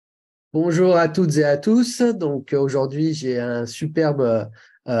Bonjour à toutes et à tous. Donc aujourd'hui, j'ai un superbe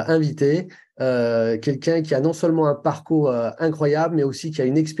invité, quelqu'un qui a non seulement un parcours incroyable, mais aussi qui a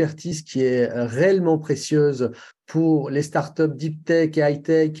une expertise qui est réellement précieuse pour les startups deep tech et high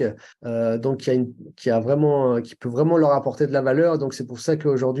tech, donc qui peut vraiment leur apporter de la valeur. Donc c'est pour ça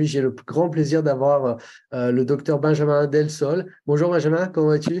qu'aujourd'hui, j'ai le grand plaisir d'avoir le docteur Benjamin Delsol. Bonjour Benjamin, comment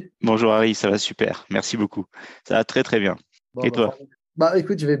vas-tu? Bonjour Harry, ça va super, merci beaucoup. Ça va très très bien. Bon, Et bah, toi? bah,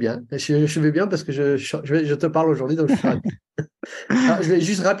 écoute, je vais bien. Je vais bien parce que je te parle aujourd'hui, donc je suis ravi. Alors, je vais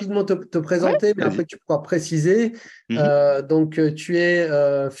juste rapidement te Ouais, présenter, mais vas-y. après tu pourras préciser. Mhm. Tu es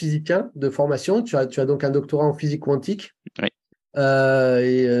physicien de formation, tu as donc un doctorat en physique quantique Oui,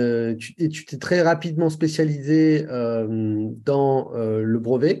 et tu t'es très rapidement spécialisé dans le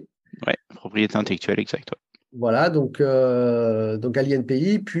brevet. ouais, propriété intellectuelle, exact. Ouais. Voilà, donc à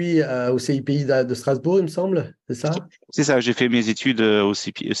l'INPI, puis au CIPI de Strasbourg, il me semble, c'est ça? C'est ça, j'ai fait mes études au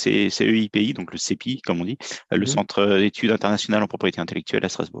CPI, CEIPI, donc le CEPI, comme on dit, le Mhm. Centre d'études internationales en propriété intellectuelle à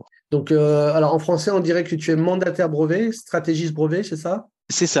Strasbourg. Donc, alors en français, on dirait que tu es mandataire brevet, stratégiste brevet, c'est ça?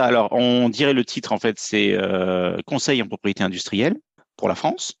 C'est ça, alors on dirait le titre en fait, c'est Conseil en propriété industrielle pour la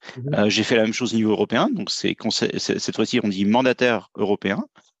France. Mhm. J'ai fait la même chose au niveau européen, donc cette fois-ci on dit mandataire européen.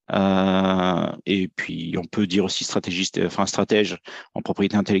 Et puis on peut dire aussi stratégiste, enfin stratège en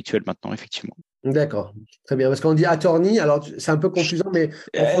propriété intellectuelle maintenant, effectivement. D'accord, très bien. Parce qu'on dit attorney, alors c'est un peu confusant, mais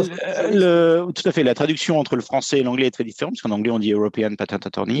en français, attorney, Tout à fait. La traduction entre le français et l'anglais est très différente, parce qu'en anglais, on dit European Patent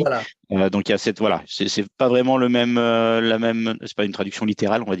Attorney. voilà. Donc, il y a cette, voilà, c'est pas vraiment le même, c'est pas une traduction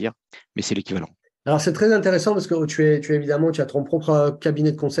littérale, on va dire, mais c'est l'équivalent. Alors c'est très intéressant parce que tu es évidemment, tu as ton propre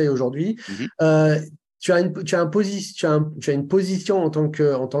cabinet de conseil aujourd'hui. Mhm. Euh, tu as une position en tant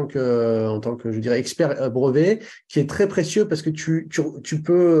que, je dirais, expert brevet qui est très précieux parce que tu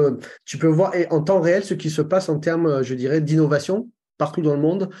peux voir en temps réel ce qui se passe en termes, je dirais, d'innovation partout dans le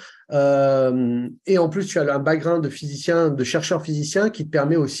monde. Et en plus, tu as un background de physicien, de chercheur physicien qui te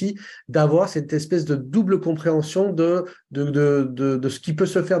permet aussi d'avoir cette espèce de double compréhension de ce qui peut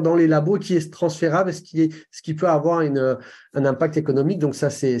se faire dans les labos, qui est transférable et ce qui peut avoir un impact économique. Donc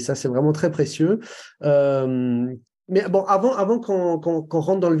ça, c'est vraiment très précieux. Euh, mais bon, avant qu'on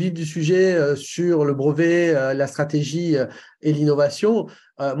rentre dans le vif du sujet sur le brevet, la stratégie et l'innovation,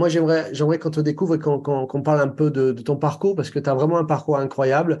 moi j'aimerais qu'on te découvre et qu'on parle un peu de ton parcours parce que tu as vraiment un parcours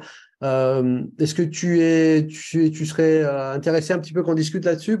incroyable. Est-ce que tu serais intéressé un petit peu qu'on discute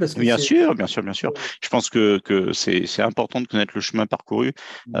là-dessus parce que Bien c'est sûr, bien sûr, bien sûr. Je pense que c'est important de connaître le chemin parcouru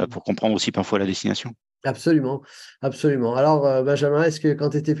pour comprendre aussi parfois la destination. absolument, absolument. Alors, Benjamin, est-ce que quand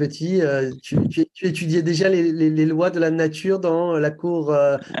tu étais petit, tu étudiais déjà les lois de la nature dans la cour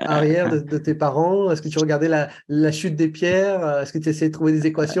arrière de tes parents? Est-ce que tu regardais la chute des pierres? Est-ce que tu essayais de trouver des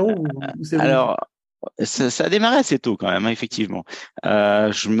équations ou c'est venu? Alors, ça a démarré assez tôt quand même, hein, effectivement.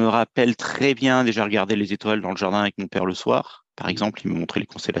 Je me rappelle très bien déjà regarder les étoiles dans le jardin avec mon père le soir. Par exemple, il me montrait les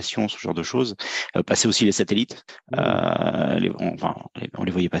constellations, ce genre de choses. Passer aussi les satellites, Hmm. on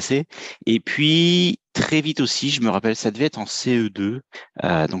les voyait passer. Et puis très vite aussi, je me rappelle, ça devait être en CE2,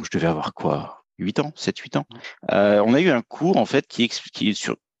 donc je devais avoir quoi, 8 ans, 7, 8 ans. On a eu un cours en fait qui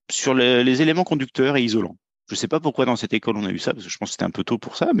est sur les éléments conducteurs et isolants. Je sais pas pourquoi dans cette école on a eu ça, parce que je pense que c'était un peu tôt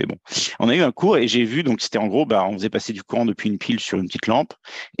pour ça, mais bon. On a eu un cours et j'ai vu, donc c'était en gros, bah, on faisait passer du courant depuis une pile sur une petite lampe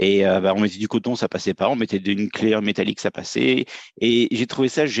et bah, on mettait du coton, ça passait pas, on mettait une clé métallique, ça passait et j'ai trouvé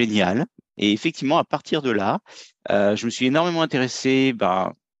ça génial. Et effectivement, à partir de là, je me suis énormément intéressé,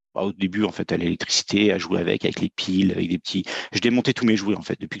 au début en fait à l'électricité, à jouer avec les piles, avec des petits. Je démontais tous mes jouets en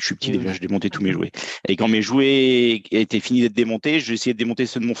fait. Depuis que je suis petit déjà, Hmm. je démontais tous mes jouets. Et quand mes jouets étaient finis d'être démontés, j'essayais de démonter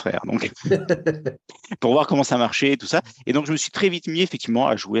ceux de mon frère. Donc pour voir comment ça marchait, tout ça. Et donc, je me suis très vite mis effectivement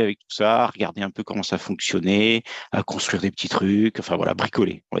à jouer avec tout ça, à regarder un peu comment ça fonctionnait, à construire des petits trucs, enfin voilà,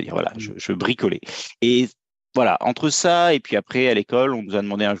 bricoler, on va dire, voilà, je bricolais. Et voilà, entre ça et puis après à l'école, on nous a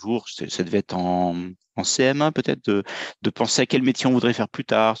demandé un jour, ça devait être en CM1 peut-être, de penser à quel métier on voudrait faire plus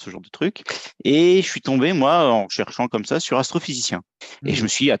tard, ce genre de truc. Et je suis tombé, moi, en cherchant comme ça, sur astrophysicien. Et je Hmm. me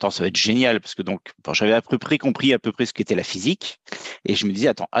suis dit, attends, ça va être génial, parce que donc, bon, j'avais à peu près compris à peu près ce qu'était la physique. Et je me disais,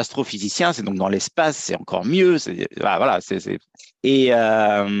 attends, astrophysicien, c'est donc dans l'espace, c'est encore mieux. Voilà,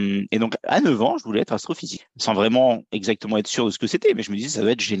 et donc, à 9 ans, je voulais être astrophysicien, sans vraiment exactement être sûr de ce que c'était, mais je me disais, ça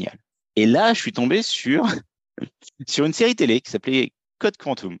va être génial. Et là, je suis tombé sur une série télé qui s'appelait Code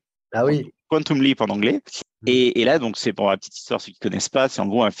Quantum, Ah donc oui. Quantum Leap en anglais. Hmm. Et là, donc, c'est pour la petite histoire, ceux qui connaissent pas, c'est en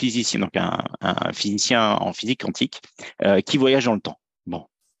gros un physicien, donc un physicien en physique quantique qui voyage dans le temps. Bon.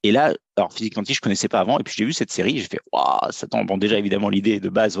 Et là, alors physique quantique, je connaissais pas avant, et puis j'ai vu cette série, j'ai fait, waouh, ça tombe. Bon, déjà, évidemment, l'idée de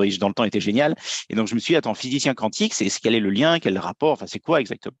base, voyage dans le temps était géniale. Et donc, je me suis dit, attends, physicien quantique, quel est le lien, quel rapport, enfin, c'est quoi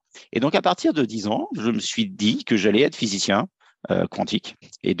exactement? Et donc, à partir de 10 ans, je me suis dit que j'allais être physicien Quantique.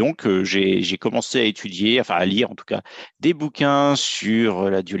 Et donc, j'ai commencé à étudier, enfin à lire en tout cas, des bouquins sur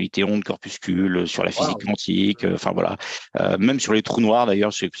la dualité onde-corpuscule, sur la physique Wow. quantique, enfin voilà, même sur les trous noirs d'ailleurs,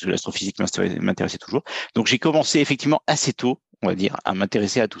 parce que l'astrophysique m'intéressait toujours. Donc, j'ai commencé effectivement assez tôt, on va dire, à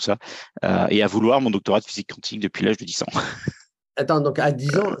m'intéresser à tout ça et à vouloir mon doctorat de physique quantique depuis l'âge de 10 ans. Attends, donc à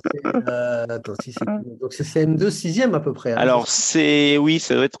 10 ans, attends, si c'est donc c'est CM2, sixième à peu près, hein, c'est ça? Alors, oui,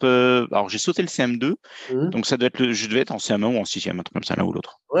 ça doit être. Alors, j'ai sauté le CM2, Mhm. donc ça doit être je devais être en CM1 ou en sixième, un truc comme ça, l'un ou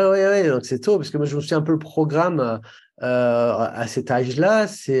l'autre. Ouais, ouais, ouais, donc c'est tôt, parce que moi je me souviens un peu le programme à cet âge-là.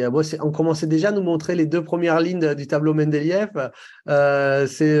 On commençait déjà à nous montrer les deux premières lignes du tableau Mendeleïev.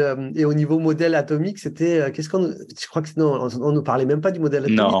 Et au niveau modèle atomique, c'était. Je crois que non, on nous parlait même pas du modèle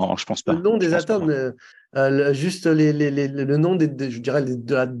atomique, Non, je pense le pas. nom Je des pense pas. atomes, juste le nom je dirais,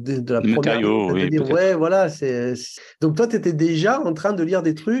 de la Les première ligne. matériaux, oui, C'est-à-dire, peut-être. ouais, voilà. Donc toi, tu étais déjà en train de lire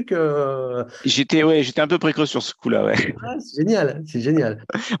des trucs. J'étais un peu précoce sur ce coup-là, ouais. Ah, c'est génial, c'est génial.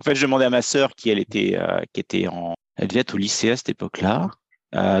 En fait, je demandais à ma sœur, qui était elle devait être au lycée à cette époque-là,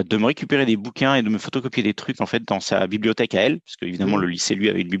 de me récupérer des bouquins et de me photocopier des trucs en fait dans sa bibliothèque à elle, parce que évidemment le lycée lui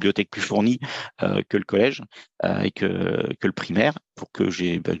avait une bibliothèque plus fournie que le collège et que le primaire, pour que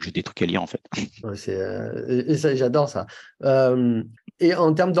j'ai des trucs à lire en fait. Ouais, et ça, j'adore ça. Euh, et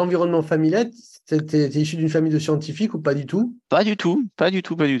en termes d'environnement familial, t'es issu d'une famille de scientifiques ou pas du tout? Pas du tout, pas du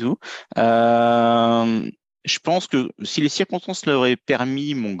tout, pas du tout. Euh, je pense que si les circonstances l'auraient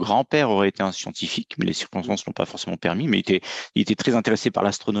permis, mon grand-père aurait été un scientifique, mais les circonstances l'ont pas forcément permis. Mais il était très intéressé par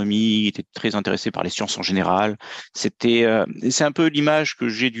l'astronomie, il était très intéressé par les sciences en général. C'est un peu l'image que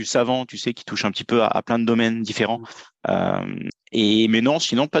j'ai du savant, tu sais, qui touche un petit peu à plein de domaines différents. Euh, mais non,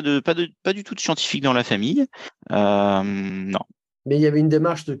 sinon pas du tout de scientifique dans la famille. Non. Mais il y avait une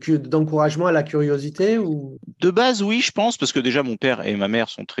démarche d'encouragement à la curiosité ou... De base, oui, je pense, parce que déjà mon père et ma mère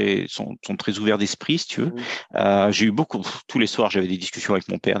sont très ouverts d'esprit, si tu veux. J'ai eu tous les soirs, j'avais des discussions avec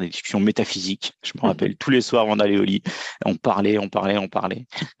mon père, des discussions métaphysiques. Je me rappelle, tous les soirs avant d'aller au lit, on parlait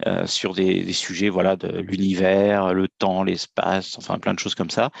sur des sujets, voilà, de l'univers, le temps, l'espace, enfin plein de choses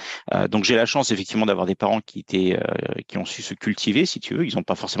comme ça. Donc j'ai la chance effectivement d'avoir des parents qui ont su se cultiver, si tu veux. Ils n'ont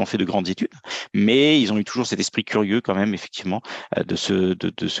pas forcément fait de grandes études, mais ils ont eu toujours cet esprit curieux quand même, effectivement, de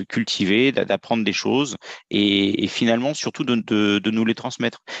se cultiver, d'apprendre des choses et finalement surtout de nous les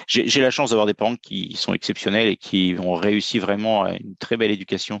transmettre. J'ai la chance d'avoir des parents qui sont exceptionnels et qui ont réussi vraiment à une très belle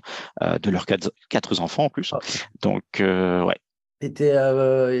éducation de leurs quatre enfants en plus. Ah. Donc, ouais. Et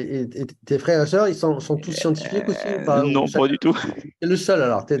tes frères et sœurs, sont tous scientifiques aussi ou pas? Ou Non, pas du tout. t'es le seul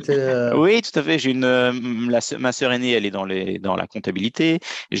alors. Oui, tout à fait. Ma sœur aînée, elle est dans la comptabilité.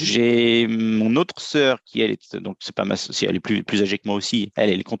 J'ai mon autre sœur qui, elle, est, donc c'est pas si elle est plus âgée que moi aussi. Elle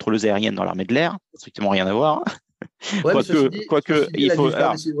est contrôleuse aérienne dans l'armée de l'air. Strictement rien à voir. Ouais, mais Quoique, ceci dit, elle a dû faire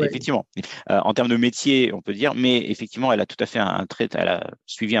alors, des... Ouais. effectivement, en termes de métier, on peut dire, mais effectivement, elle a tout à fait un trait, elle a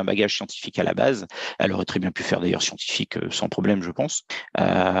suivi un bagage scientifique à la base. Elle aurait très bien pu faire d'ailleurs scientifique sans problème, je pense.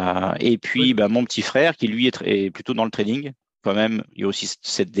 Et puis, bah, mon petit frère, qui lui est plutôt dans le trading, quand même, il y a aussi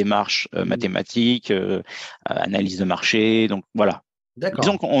cette démarche mathématique, analyse de marché. Donc voilà. Disons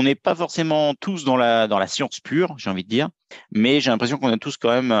D'accord. qu'on n'est pas forcément tous dans la science pure, j'ai envie de dire, mais j'ai l'impression qu'on a tous quand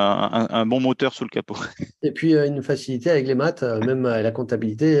même un bon moteur sous le capot. Et puis une facilité avec les maths, même la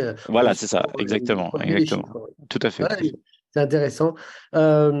comptabilité. Voilà, c'est ça, Ils exactement, font bien les exactement. chiffres. Tout à fait, tout à Ouais, fait. c'est intéressant.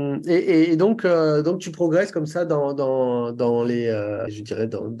 Et donc, tu progresses comme ça je dirais,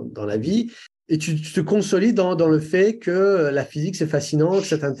 dans la vie. Et tu te consolides dans le fait que la physique, c'est fascinant, que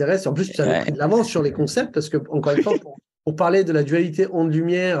ça t'intéresse. En plus, tu avais Euh, pris de l'avance sur les concepts parce que, encore une fois, pour parler de la dualité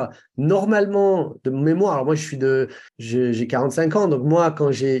onde-lumière, normalement, de mémoire, alors moi, j'ai 45 ans, donc moi,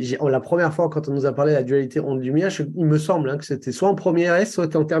 la première fois, quand on nous a parlé de la dualité onde-lumière, il me semble que c'était soit en première S,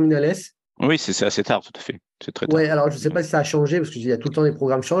 soit en terminale S. oui, c'est assez tard, tout à fait. C'est très Ouais, tard. alors je ne sais pas si ça a changé, parce qu'il y a tout le temps les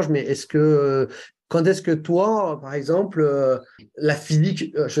programmes changent, mais quand est-ce que toi, par exemple, la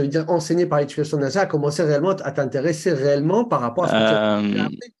physique, je veux dire, enseignée par l'éducation nationale, a commencé réellement à t'intéresser réellement par rapport à ce que tu as Euh,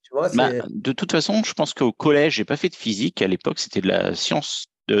 appris, tu vois, Bah, de toute façon, je pense qu'au collège, j'ai pas fait de physique. À l'époque, c'était de la science,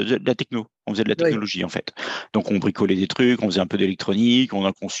 de la techno. On faisait de la Oui. technologie, en fait. Donc, on bricolait des trucs, on faisait un peu d'électronique, on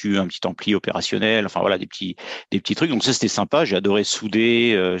a conçu un petit ampli opérationnel, enfin voilà, des petits trucs. Donc ça, c'était sympa. J'ai adoré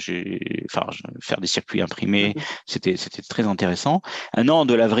souder, faire des circuits imprimés. C'était très intéressant. Non,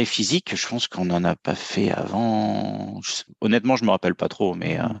 de la vraie physique, je pense qu'on n'en a pas fait avant. Honnêtement, je me rappelle pas trop,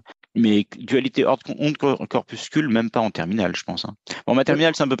 mais dualité onde-corpuscule, même pas en terminale, je pense, hein. Bon, ma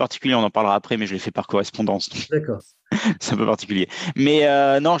terminale, c'est un peu particulier, on en parlera après, mais je l'ai fait par correspondance, donc D'accord. c'est un peu particulier. Mais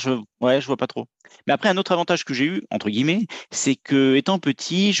non, je vois pas trop. Mais après, un autre avantage que j'ai eu, entre guillemets, c'est que étant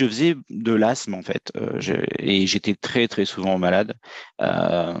petit, je faisais de l'asthme, en fait. Et j'étais très, très souvent malade.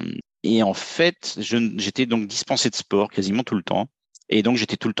 Euh, Et en fait, j'étais donc dispensé de sport quasiment tout le temps. Et donc,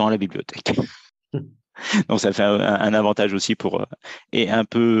 j'étais tout le temps à la bibliothèque. Donc, ça fait un avantage aussi pour et un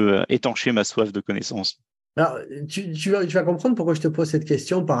peu étancher ma soif de connaissances. Alors, tu vas comprendre pourquoi je te pose cette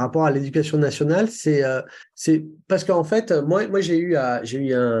question par rapport à l'éducation nationale. C'est parce qu'en fait, moi j'ai eu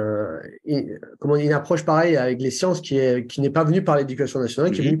une approche pareille avec les sciences qui n'est pas venue par l'éducation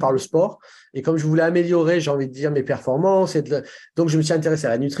nationale, qui est venue par le sport. Et comme je voulais améliorer, j'ai envie de dire, mes performances, donc je me suis intéressé à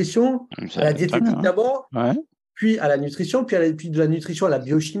la nutrition, à la Très bien, diététique hein. d'abord, Ouais. puis à la nutrition, puis de la nutrition à la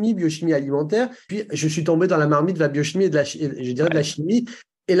biochimie alimentaire. Puis je suis tombé dans la marmite de la biochimie et je dirais de la Ouais. chimie.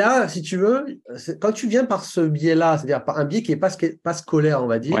 Et là, si tu veux, quand tu viens par ce biais-là, c'est-à-dire par un biais qui est pas scolaire, on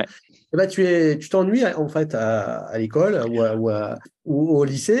va dire, Ouais. eh ben tu t'ennuies en fait à l'école ou au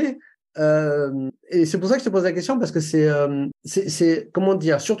lycée. Et c'est pour ça que je te pose la question parce que c'est comment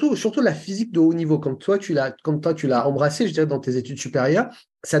dire, surtout la physique de haut niveau, comme toi tu l'as embrassé, je dirais, dans tes études supérieures,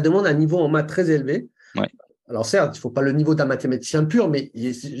 ça demande un niveau en maths très élevé. Ouais. Alors certes, il ne faut pas le niveau d'un mathématicien pur, mais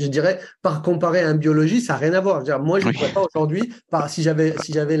je dirais, par comparer à un biologie, ça n'a rien à voir. Je veux dire, moi, je ne Oui. pourrais pas aujourd'hui, si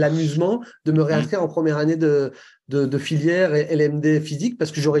j'avais l'amusement de me Mm. réinscrire en première année de filière et LMD physique,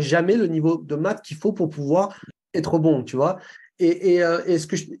 parce que j'aurais jamais le niveau de maths qu'il faut pour pouvoir être bon, tu vois. Et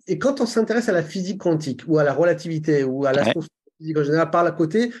quand on s'intéresse à la physique quantique ou à la relativité ou à Ouais. l'astrophysique en général, par le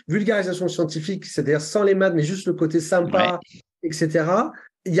côté vulgarisation scientifique, c'est-à-dire sans les maths, mais juste le côté Ouais. sympa, etc.,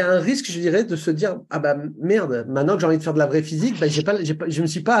 il y a un risque, je dirais, de se dire, ah bah merde, maintenant que j'ai envie de faire de la vraie physique, bah, je me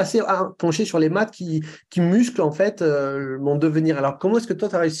suis pas assez penché sur les maths qui musclent en fait mon devenir. Alors comment est-ce que toi,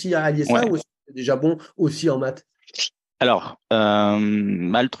 tu as réussi à allier ça Ouais. ou est-ce que tu es déjà bon aussi en maths? Alors,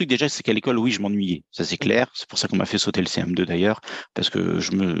 le truc déjà, c'est qu'à l'école, oui, je m'ennuyais. Ça, c'est clair. C'est pour ça qu'on m'a fait sauter le CM2 d'ailleurs, parce que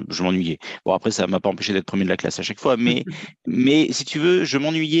je m'ennuyais. Bon, après, ça m'a pas empêché d'être premier de la classe à chaque fois, mais si tu veux, je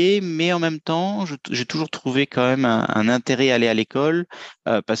m'ennuyais, mais en même temps, j'ai toujours trouvé quand même un intérêt à aller à l'école,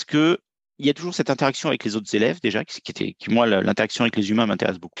 parce que il y a toujours cette interaction avec les autres élèves déjà, moi, l'interaction avec les humains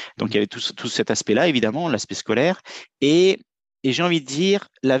m'intéresse beaucoup. Donc, il y avait tout cet aspect-là, évidemment, l'aspect scolaire, et et j'ai envie de dire,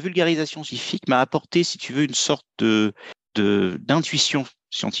 la vulgarisation scientifique m'a apporté, si tu veux, une sorte d'intuition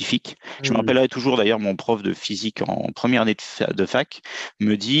scientifique. Je me Hmm. rappellerai toujours d'ailleurs mon prof de physique en première année de fac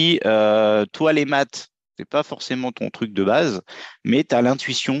me dit toi les maths c'est pas forcément ton truc de base mais tu as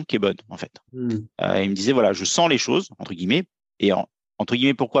l'intuition qui est bonne en fait. Hmm. Il me disait voilà je sens les choses entre guillemets et entre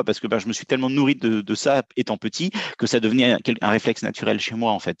guillemets pourquoi parce que je me suis tellement nourri de ça étant petit que ça devenait un réflexe naturel chez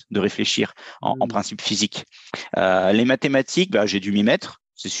moi en fait de réfléchir en Hmm. principe physique. Les mathématiques, j'ai dû m'y mettre,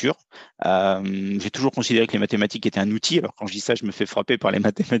 c'est sûr. J'ai toujours considéré que les mathématiques étaient un outil. Alors quand je dis ça, je me fais frapper par les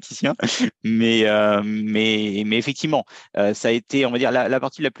mathématiciens, mais effectivement, ça a été, on va dire, la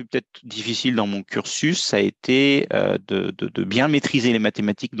partie la plus peut-être difficile dans mon cursus, ça a été de bien maîtriser les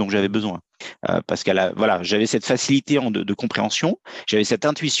mathématiques dont j'avais besoin. Parce voilà, j'avais cette facilité de compréhension, j'avais cette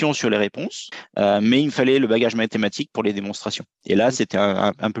intuition sur les réponses, mais il me fallait le bagage mathématique pour les démonstrations. Et là, c'était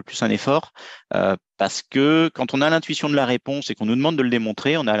un peu plus un effort. Parce que quand on a l'intuition de la réponse et qu'on nous demande de le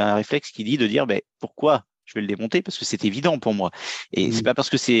démontrer, on a un réflexe qui dit de dire pourquoi je vais le démontrer parce que c'est évident pour moi. Et c'est Hmm. pas parce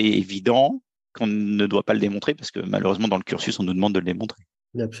que c'est évident qu'on ne doit pas le démontrer parce que malheureusement dans le cursus on nous demande de le démontrer.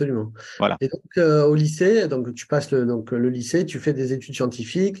 Absolument. Voilà. Et donc, au lycée, donc tu passes le lycée, tu fais des études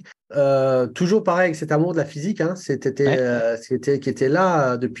scientifiques, toujours pareil avec cet amour de la physique, hein, Ouais. qui était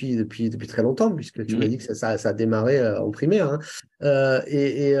là depuis très longtemps, puisque tu m'as Mhm. dit que ça a démarré en primaire. Hein.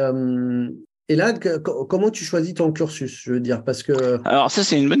 Et là, comment tu choisis ton cursus, je veux dire, parce que Alors ça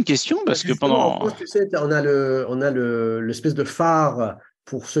c'est une bonne question parce que justement, en pendant France, tu sais, l'espèce de phare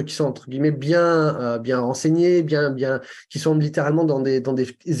pour ceux qui sont, entre guillemets, bien renseignés, qui sont littéralement dans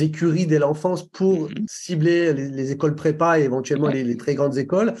des écuries dès l'enfance pour Mhm. cibler les écoles prépa et éventuellement Ouais. les très grandes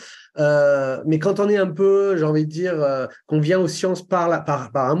écoles. Mais quand on est un peu, j'ai envie de dire, qu'on vient aux sciences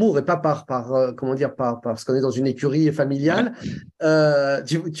par amour et pas comment dire, parce qu'on est dans une écurie Ouais. familiale,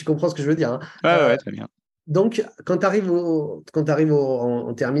 tu comprends ce que je veux dire, hein. Ouais, ouais, ouais, très bien. Donc, quand tu arrives,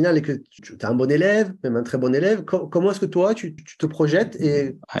 en terminale et que tu es un bon élève, même un très bon élève, comment est-ce que toi, tu te projettes et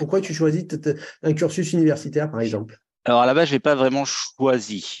Ouais. pourquoi tu choisis un cursus universitaire, par exemple? Alors là-bas, je l'ai pas vraiment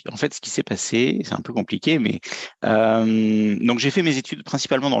choisi. En fait, ce qui s'est passé, c'est un peu compliqué, mais donc j'ai fait mes études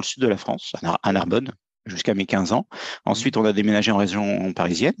principalement dans le sud de la France, à Narbonne, jusqu'à mes 15 ans. Ensuite, on a déménagé en région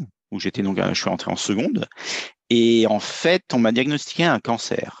parisienne, où j'étais donc, je suis entré en seconde. Et en fait, on m'a diagnostiqué un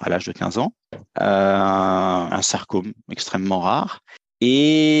cancer à l'âge de 15 ans, un sarcome extrêmement rare.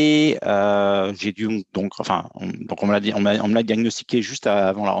 Et j'ai dû donc on me l'a dit, on me l'a diagnostiqué juste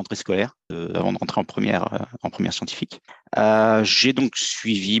avant la rentrée scolaire, avant de rentrer en première scientifique. J'ai donc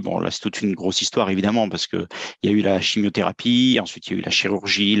suivi, bon là c'est toute une grosse histoire évidemment parce que il y a eu la chimiothérapie, ensuite il y a eu la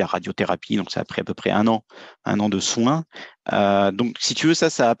chirurgie, la radiothérapie, donc ça a pris à peu près un an de soins. Donc si tu veux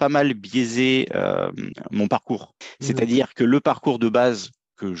ça a pas mal biaisé mon parcours. C'est-à-dire que le parcours de base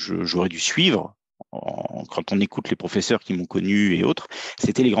que j'aurais dû suivre quand on écoute les professeurs qui m'ont connu et autres,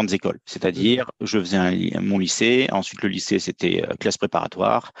 c'était les grandes écoles. C'est-à-dire, je faisais mon lycée, ensuite le lycée, c'était classe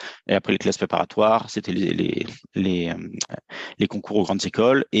préparatoire, et après les classes préparatoires, c'était les concours aux grandes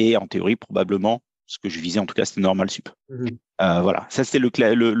écoles, et en théorie, probablement, ce que je visais, en tout cas, c'était normal sup. Voilà, ça c'était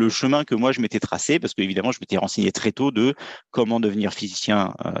le chemin que moi je m'étais tracé parce que évidemment je m'étais renseigné très tôt de comment devenir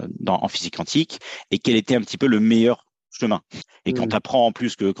physicien en physique quantique et quel était un petit peu le meilleur chemin. Et quand tu apprends en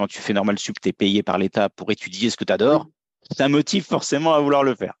plus que quand tu fais normal sup, tu es payé par l'État pour étudier ce que tu adores, ça motive forcément à vouloir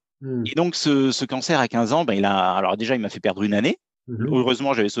le faire. Et donc ce cancer à 15 ans, alors déjà il m'a fait perdre une année.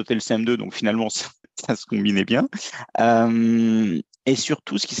 Heureusement j'avais sauté le CM2, donc finalement ça se combinait bien. Et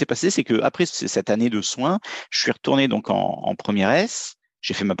surtout, ce qui s'est passé, c'est que après cette année de soins, je suis retourné donc en première S.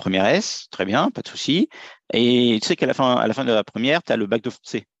 J'ai fait ma première S, très bien, pas de souci. Et tu sais qu'à la fin de la première, tu as le bac de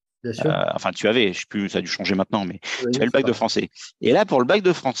français. Bien sûr. Enfin, tu avais, je sais plus, ça a dû changer maintenant, mais tu Oui, avais le bac de français. Et là, pour le bac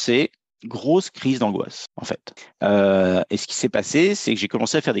de français, grosse crise d'angoisse, en fait. Et ce qui s'est passé, c'est que j'ai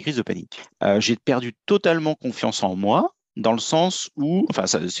commencé à faire des crises de panique. J'ai perdu totalement confiance en moi, dans le sens où, enfin,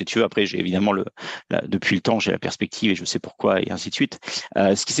 ça, si tu veux, après, j'ai évidemment depuis le temps, j'ai la perspective et je sais pourquoi et ainsi de suite.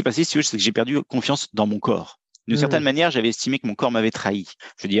 Ce qui s'est passé, si tu veux, c'est que j'ai perdu confiance dans mon corps. D'une certaine manière, j'avais estimé que mon corps m'avait trahi.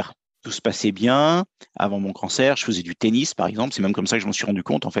 Je veux dire, tout se passait bien avant mon cancer. Je faisais du tennis, par exemple. C'est même comme ça que je m'en suis rendu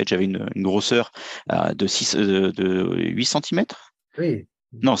compte. En fait, j'avais une grosseur de 8 centimètres. Oui.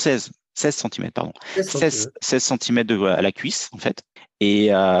 Non, 16 centimètres, pardon. 16 centimètres à la cuisse, en fait. Et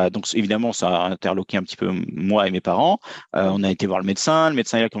donc, évidemment, ça a interloqué un petit peu moi et mes parents. On a été voir le médecin. Le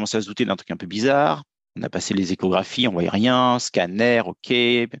médecin, il a commencé à se douter d'un truc un peu bizarre. On a passé les échographies, on voyait rien, scanner, OK,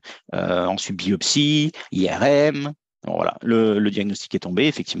 ensuite biopsie, IRM. Bon, voilà, le diagnostic est tombé,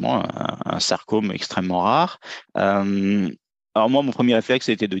 effectivement, un sarcome extrêmement rare. Alors moi, mon premier réflexe,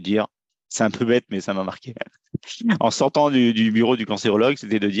 c'était de dire, c'est un peu bête, mais ça m'a marqué. En sortant du bureau du cancérologue,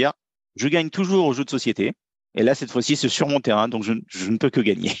 c'était de dire, je gagne toujours aux jeux de société, et là, cette fois-ci, c'est sur mon terrain, donc je ne peux que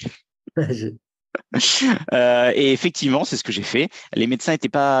gagner. Et effectivement, c'est ce que j'ai fait. Les médecins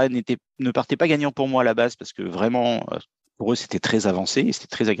ne partaient pas gagnants pour moi à la base parce que vraiment, pour eux, c'était très avancé et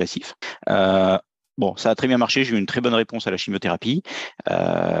c'était très agressif. Bon, ça a très bien marché. J'ai eu une très bonne réponse à la chimiothérapie.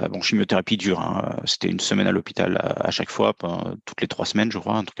 Bon, chimiothérapie dure, hein. C'était une semaine à l'hôpital à chaque fois, toutes les 3 semaines, je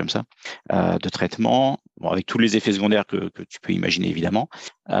crois, un truc comme ça, de traitement. Bon, avec tous les effets secondaires que tu peux imaginer, évidemment.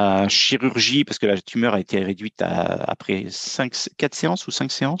 Chirurgie, parce que la tumeur a été réduite après 4 séances ou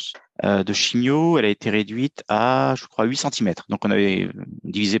 5 séances de chimio, elle a été réduite à, je crois, 8 centimètres. Donc, on avait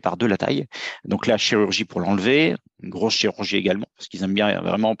divisé par 2 la taille. Donc, la chirurgie pour l'enlever, une grosse chirurgie également, parce qu'ils aiment bien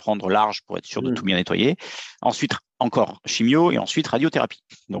vraiment prendre large pour être sûr de tout bien nettoyer. Ensuite, encore chimio et ensuite radiothérapie.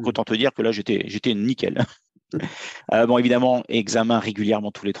 Donc, autant te dire que là, j'étais nickel. Bon, évidemment, examen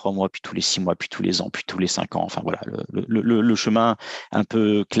régulièrement tous les 3 mois, puis tous les 6 mois, puis tous les ans, puis tous les 5 ans. Enfin, voilà, le chemin un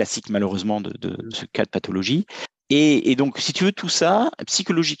peu classique, malheureusement, de ce cas de pathologie. Et donc, si tu veux, tout ça,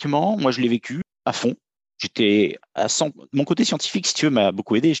 psychologiquement, moi, je l'ai vécu à fond. J'étais à 100, mon côté scientifique, si tu veux, m'a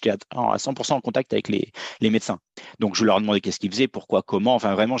beaucoup aidé. J'étais à 100% en contact avec les médecins. Donc, je leur demandais qu'est-ce qu'ils faisaient, pourquoi, comment.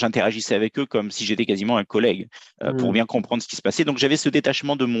 Enfin, vraiment, j'interagissais avec eux comme si j'étais quasiment un collègue pour bien comprendre ce qui se passait. Donc, j'avais ce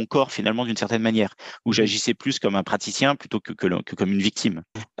détachement de mon corps, finalement, d'une certaine manière, où j'agissais plus comme un praticien plutôt que comme une victime.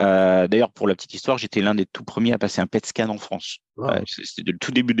 D'ailleurs, pour la petite histoire, j'étais l'un des tout premiers à passer un PET scan en France. C'était le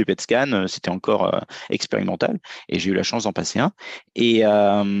tout début des PET scans, c'était encore expérimental, et j'ai eu la chance d'en passer un.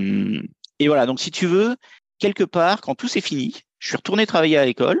 Et voilà, donc si tu veux, quelque part, quand tout s'est fini, je suis retourné travailler à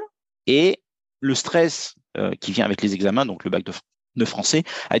l'école et le stress qui vient avec les examens, donc le bac de français,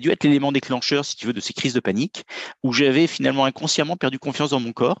 a dû être l'élément déclencheur, si tu veux, de ces crises de panique où j'avais finalement inconsciemment perdu confiance dans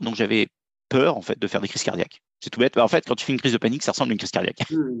mon corps. Donc j'avais peur, en fait, de faire des crises cardiaques. C'est tout bête. En fait, quand tu fais une crise de panique, ça ressemble à une crise cardiaque.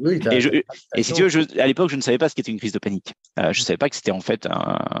 Oui, Et si tu veux, à l'époque, je ne savais pas ce qu'était une crise de panique. Je ne savais pas que c'était en fait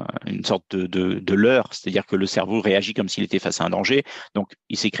une sorte de leurre, c'est-à-dire que le cerveau réagit comme s'il était face à un danger. Donc,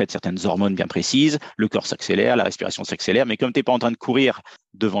 il sécrète certaines hormones bien précises, le corps s'accélère, la respiration s'accélère, mais comme tu n'es pas en train de courir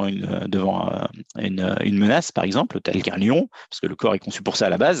devant une menace, par exemple, tel qu'un lion, parce que le corps est conçu pour ça à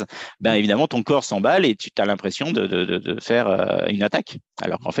la base, ben évidemment, ton corps s'emballe et tu as l'impression de faire une attaque.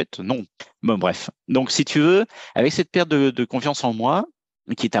 Alors qu'en fait, non. Bon, bref. Donc, si tu veux, avec cette perte de confiance en moi,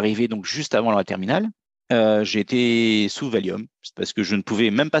 qui est arrivée donc juste avant la terminale, j'ai été sous Valium parce que je ne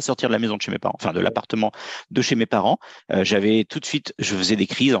pouvais même pas sortir de la maison de chez mes parents, enfin de l'appartement de chez mes parents. J'avais tout de suite, je faisais des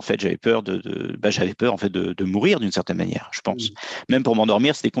crises en fait, j'avais peur j'avais peur en fait de mourir d'une certaine manière, je pense. Même pour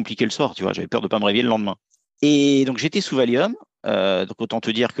m'endormir, c'était compliqué le soir, tu vois, j'avais peur de pas me réveiller le lendemain. Et donc j'étais sous Valium, donc autant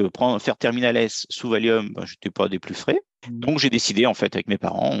te dire que faire Terminal S sous Valium, j'étais pas des plus frais. Donc j'ai décidé en fait avec mes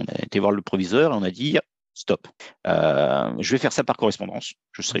parents, on a été voir le proviseur et on a dit stop. Je vais faire ça par correspondance.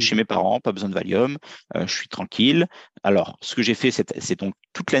 Je serai chez mes parents, pas besoin de Valium. Je suis tranquille. Alors, ce que j'ai fait, c'est donc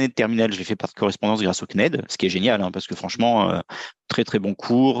toute l'année de terminale, je l'ai fait par correspondance grâce au CNED, ce qui est génial, hein, parce que franchement, très très bon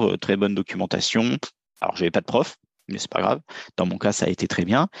cours, très bonne documentation. Alors, j'avais pas de prof, mais c'est pas grave. Dans mon cas, ça a été très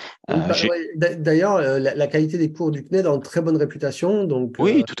bien. Ouais, d'ailleurs, la qualité des cours du CNED a une très bonne réputation. Donc,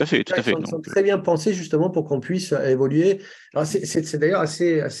 Oui, tout à fait, tout à ils fait. sont Donc, très bien pensés justement pour qu'on puisse évoluer. Alors, c'est d'ailleurs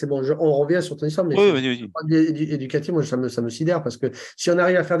assez bon. On revient sur ton histoire, mais oui, vas-y, vas-y. éducatif, moi, ça me sidère parce que si on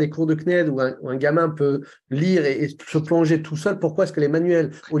arrive à faire des cours de CNED où un gamin peut lire et se plonger tout seul, pourquoi est-ce que les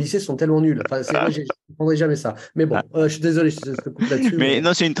manuels au lycée sont tellement nuls? Enfin, moi, je ne comprendrai jamais ça. Mais bon, je suis désolé, je te coupe là-dessus. Mais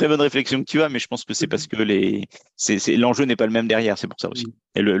non, c'est une très bonne réflexion que tu as, mais je pense que c'est parce que l'enjeu n'est pas le même derrière, c'est pour ça aussi.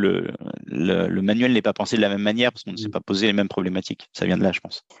 Et le manuel n'est pas pensé de la même manière parce qu'on ne s'est pas posé les mêmes problématiques. Ça vient de là, je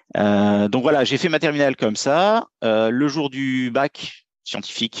pense. Donc voilà, j'ai fait ma terminale comme ça. Le jour du bac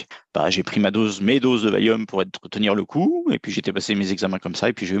scientifique, j'ai pris mes doses de Valium pour tenir le coup, et puis j'étais passé mes examens comme ça,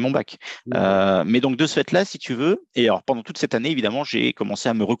 et puis j'ai eu mon bac. Mais donc de ce fait-là, si tu veux, et alors pendant toute cette année, évidemment, j'ai commencé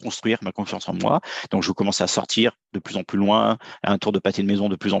à me reconstruire ma confiance en moi. Donc je commençais à sortir de plus en plus loin, à un tour de pâté de maison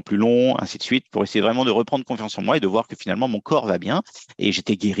de plus en plus long, ainsi de suite, pour essayer vraiment de reprendre confiance en moi et de voir que finalement mon corps va bien, et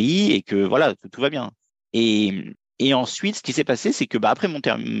j'étais guéri, et que voilà, tout va bien. Et ensuite, ce qui s'est passé, c'est que après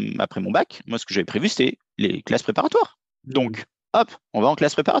mon bac, moi, ce que j'avais prévu, c'était les classes préparatoires. Donc, hop, on va en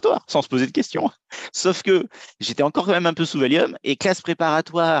classe préparatoire, sans se poser de questions. Sauf que j'étais encore quand même un peu sous Valium, et classe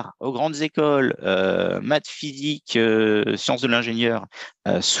préparatoire aux grandes écoles, maths, physique, sciences de l'ingénieur,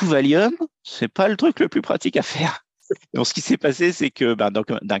 sous Valium, c'est pas le truc le plus pratique à faire. Donc, ce qui s'est passé, c'est que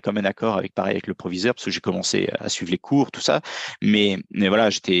d'un commun accord avec le proviseur, parce que j'ai commencé à suivre les cours, tout ça, mais voilà,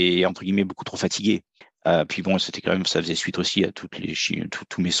 j'étais entre guillemets beaucoup trop fatigué. Puis bon, c'était quand même, ça faisait suite aussi à tous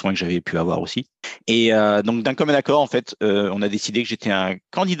mes soins que j'avais pu avoir aussi. Et donc d'un commun accord, en fait, on a décidé que j'étais un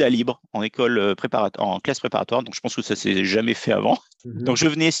candidat libre en école préparatoire, en classe préparatoire. Donc je pense que ça s'est jamais fait avant. Donc je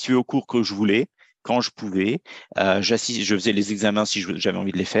venais, si tu veux, aux cours que je voulais, quand je pouvais. Je faisais les examens si j'avais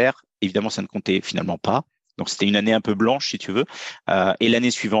envie de les faire. Évidemment, ça ne comptait finalement pas. Donc c'était une année un peu blanche, si tu veux. Et l'année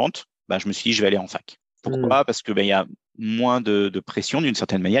suivante, je me suis dit, je vais aller en fac. Pourquoi? Parce que il y a moins de pression d'une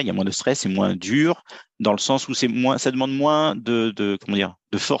certaine manière, il y a moins de stress, c'est moins dur, dans le sens où ça demande moins comment dire,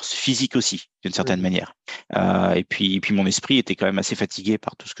 de force physique aussi, d'une certaine manière. Et puis mon esprit était quand même assez fatigué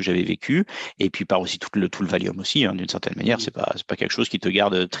par tout ce que j'avais vécu, et puis par aussi tout le Valium aussi, hein, d'une certaine manière, c'est pas quelque chose qui te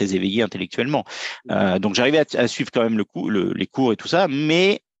garde très éveillé intellectuellement. Donc j'arrivais à suivre quand même les cours et tout ça,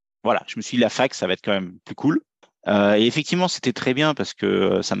 mais voilà, je me suis dit la fac, ça va être quand même plus cool. Et effectivement, c'était très bien parce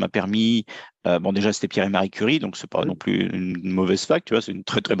que ça m'a permis. Bon, déjà, c'était Pierre et Marie Curie, donc c'est pas non plus une mauvaise fac, tu vois, c'est une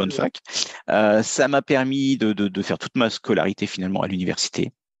très très bonne fac. Ça m'a permis de faire toute ma scolarité finalement à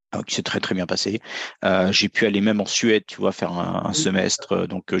l'université, qui s'est très très bien passé. J'ai pu aller même en Suède, tu vois, faire un semestre.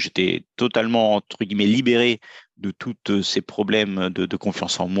 Donc j'étais totalement entre guillemets libéré de tous ces problèmes de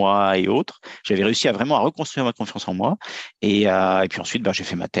confiance en moi et autres. J'avais réussi à vraiment reconstruire ma confiance en moi. Et puis ensuite, j'ai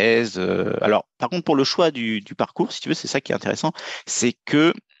fait ma thèse. Alors, par contre, pour le choix du parcours, si tu veux, c'est ça qui est intéressant, c'est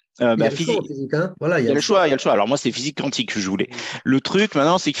que Il y a le choix en physique. physique, hein. Voilà, il Il y y a a le le choix. choix, il y a le choix. Alors moi, c'est physique quantique que je voulais. Le truc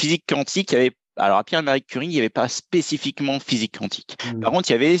maintenant, c'est que physique quantique, il y avait. Alors à Pierre et Marie Curie, il n'y avait pas spécifiquement physique quantique. Par contre,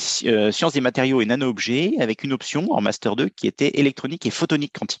 il y avait sciences des matériaux et nano-objets avec une option en master 2 qui était électronique et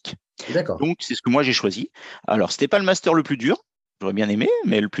photonique quantique. D'accord. Donc, c'est ce que moi j'ai choisi. Alors, c'était pas le master le plus dur. J'aurais bien aimé,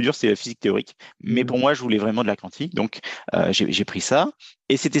 mais le plus dur, c'est la physique théorique. Mais pour moi, je voulais vraiment de la quantique. Donc, j'ai pris ça.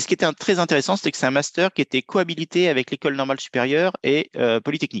 Et c'était ce qui était très intéressant, c'était que c'est un master qui était cohabilité avec l'école normale supérieure et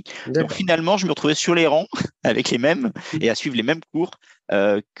Polytechnique. Donc, D'accord. finalement, je me retrouvais sur les rangs avec les mêmes et à suivre les mêmes cours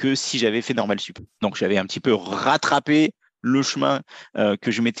que si j'avais fait normal sup. Donc, j'avais un petit peu rattrapé le chemin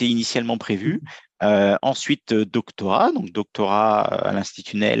que je m'étais initialement prévu. Ensuite, doctorat, donc doctorat à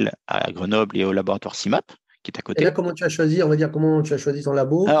l'Institut Nel à Grenoble et au laboratoire CIMAP, qui est à Et là, côté. comment tu as choisi, on va dire, comment tu as choisi ton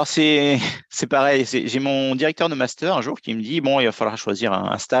labo? Alors, c'est pareil, j'ai mon directeur de master un jour qui me dit, bon, il va falloir choisir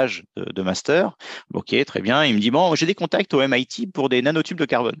un stage de master. Ok, très bien. Il me dit, bon, j'ai des contacts au MIT pour des nanotubes de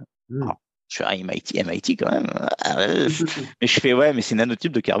carbone. Alors, je fais, MIT quand même. Mais je fais, ouais, mais c'est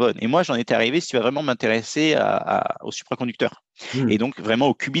nanotubes de carbone. Et moi, j'en étais arrivé, si tu vas vraiment m'intéresser aux supraconducteurs. Et donc, vraiment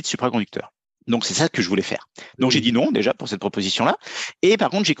aux qubits supraconducteurs. Donc, c'est ça que je voulais faire. Donc, j'ai dit non, déjà, pour cette proposition-là. Et par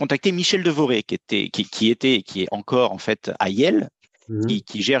contre, j'ai contacté Michel Devoré, qui est encore, en fait, à Yale,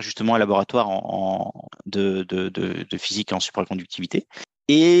 qui gère justement un laboratoire de physique en supraconductivité.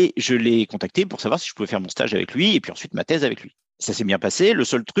 Et je l'ai contacté pour savoir si je pouvais faire mon stage avec lui et puis ensuite ma thèse avec lui. Ça s'est bien passé. Le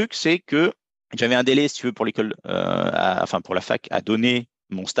seul truc, c'est que j'avais un délai, si tu veux, pour l'école, pour la fac, à donner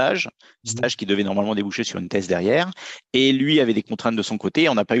mon stage qui devait normalement déboucher sur une thèse derrière. Et lui avait des contraintes de son côté.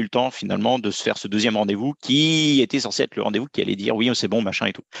 On n'a pas eu le temps finalement de se faire ce deuxième rendez-vous qui était censé être le rendez-vous qui allait dire oui, c'est bon, machin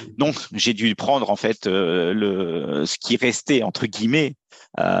et tout. Donc j'ai dû prendre en fait ce qui restait entre guillemets,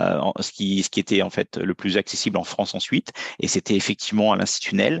 ce qui était en fait le plus accessible en France ensuite. Et c'était effectivement à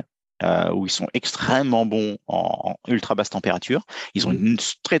l'Institut Nel. Où ils sont extrêmement bons en ultra basse température. Ils ont une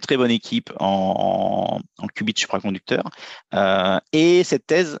très très bonne équipe en qubits supraconducteurs. Et cette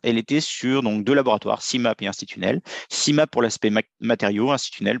thèse, elle était sur donc deux laboratoires, CIMAP et Institut Nel. CIMAP pour l'aspect matériaux,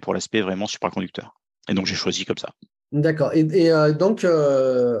 Institut Nel pour l'aspect vraiment supraconducteur. Et donc j'ai choisi comme ça. D'accord. Donc,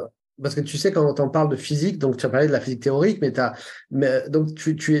 parce que tu sais, quand on parle de physique, donc tu as parlé de la physique théorique, donc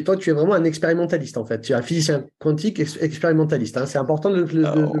toi, tu es vraiment un expérimentaliste en fait. Tu es un physicien quantique expérimentaliste. Hein. C'est important de le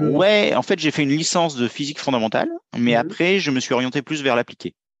mentionner. Ouais, en fait, j'ai fait une licence de physique fondamentale, mais après, je me suis orienté plus vers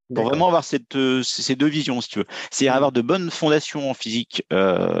l'appliqué. Pour D'accord. vraiment avoir ces deux visions, si tu veux. C'est-à-dire avoir de bonnes fondations en physique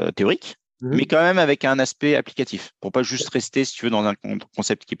théorique, mais quand même avec un aspect applicatif, pour pas juste rester, si tu veux, dans un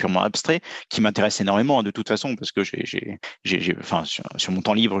concept qui est purement abstrait, qui m'intéresse énormément hein, de toute façon, parce que sur mon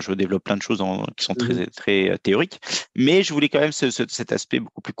temps libre, je développe plein de choses qui sont très, très théoriques, mais je voulais quand même cet aspect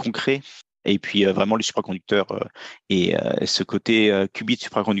beaucoup plus concret. Et puis vraiment les supraconducteurs et ce côté qubit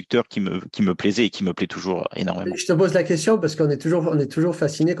supraconducteur qui me plaisait et qui me plaît toujours énormément. Je te pose la question parce qu'on est toujours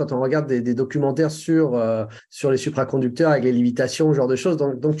fasciné quand on regarde des documentaires sur les supraconducteurs avec les lévitations, ce genre de choses.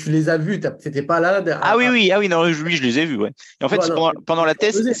 Donc tu les as vus, tu n'étais pas là. Ah oui, non, oui, je les ai vus, ouais. Et en fait, Voilà, pendant la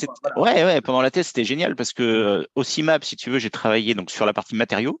thèse, voilà. pendant la thèse, c'était génial parce que au CIMAP, si tu veux, j'ai travaillé donc sur la partie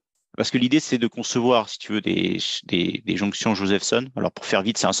matériaux. Parce que l'idée, c'est de concevoir, si tu veux, des jonctions Josephson. Alors, pour faire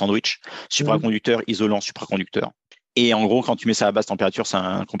vite, c'est un sandwich. Supraconducteur, isolant, supraconducteur. Et en gros, quand tu mets ça à basse température, c'est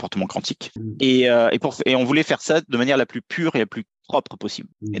un comportement quantique. Et on voulait faire ça de manière la plus pure et la plus propre possible.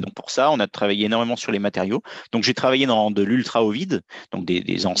 Et donc, pour ça, on a travaillé énormément sur les matériaux. Donc, j'ai travaillé dans de l'ultra haut vide, donc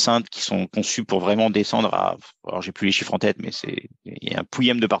des enceintes qui sont conçues pour vraiment descendre alors j'ai plus les chiffres en tête, mais il y a un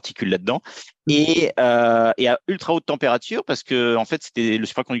pouillème de particules là-dedans. Et à ultra haute température, parce que en fait, c'était le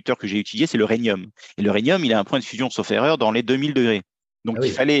supraconducteur que j'ai étudié, c'est le rhénium. Et le rhénium, il a un point de fusion, sauf erreur, dans les 2000 degrés. Donc,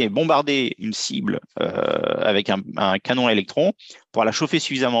 il fallait bombarder une cible avec un canon à électrons pour la chauffer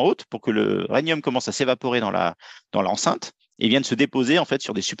suffisamment haute pour que le rhénium commence à s'évaporer dans l'enceinte et vienne se déposer en fait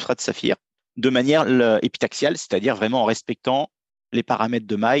sur des substrats de saphir de manière épitaxiale, c'est-à-dire vraiment en respectant les paramètres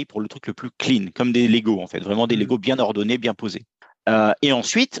de maille pour le truc le plus clean, comme des Lego en fait, vraiment des Lego bien ordonnés, bien posés. Et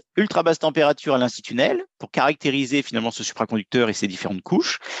ensuite, ultra basse température à l'Institut Nel pour caractériser finalement ce supraconducteur et ses différentes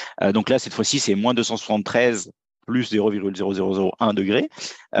couches. Donc là, cette fois-ci, c'est moins 273 plus 0,0001 degré,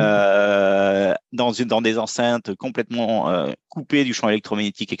 dans des enceintes complètement coupées du champ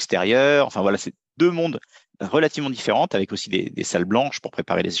électromagnétique extérieur. Enfin voilà, c'est deux mondes relativement différentes, avec aussi des salles blanches pour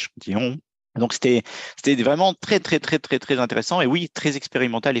préparer les échantillons. Donc c'était vraiment très très très très très intéressant et oui, très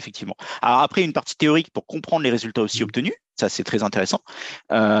expérimental effectivement. Alors après une partie théorique pour comprendre les résultats aussi obtenus, ça c'est très intéressant.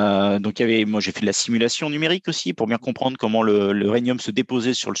 Donc moi j'ai fait de la simulation numérique aussi pour bien comprendre comment le rhénium se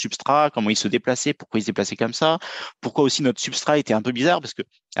déposait sur le substrat, comment il se déplaçait, pourquoi il se déplaçait comme ça, pourquoi aussi notre substrat était un peu bizarre parce que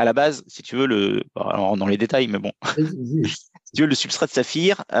à la base, si tu veux alors dans les détails, mais bon. Si tu veux, le substrat de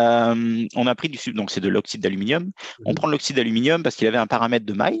saphir, on a pris donc c'est de l'oxyde d'aluminium. On prend de l'oxyde d'aluminium parce qu'il avait un paramètre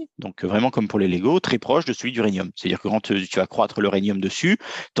de maille, donc vraiment comme pour les Lego, très proche de celui du rhénium. C'est-à-dire que quand tu vas croître le rhénium dessus, tu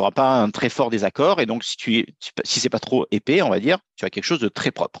n'auras pas un très fort désaccord, et donc si c'est pas trop épais, on va dire, tu as quelque chose de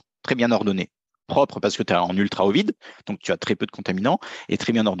très propre, très bien ordonné. Propre parce que tu es en ultra haut vide, donc tu as très peu de contaminants, et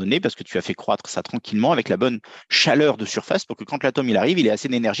très bien ordonné parce que tu as fait croître ça tranquillement avec la bonne chaleur de surface pour que quand l'atome il arrive, il ait assez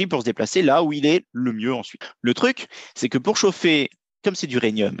d'énergie pour se déplacer là où il est le mieux ensuite. Le truc, c'est que pour chauffer, comme c'est du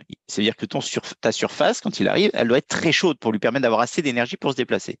rhénium, c'est-à-dire que ta surface, quand il arrive, elle doit être très chaude pour lui permettre d'avoir assez d'énergie pour se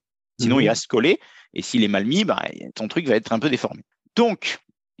déplacer. Sinon, il reste collé, et s'il est mal mis, ton truc va être un peu déformé. Donc,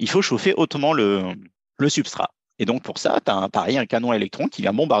 il faut chauffer hautement le substrat. Et donc, pour ça, tu as pareil, un canon à électrons qui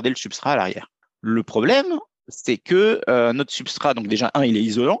vient bombarder le substrat à l'arrière. Le problème, c'est que notre substrat, donc déjà, il est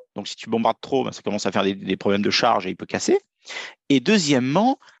isolant. Donc, si tu bombardes trop, ça commence à faire des problèmes de charge et il peut casser. Et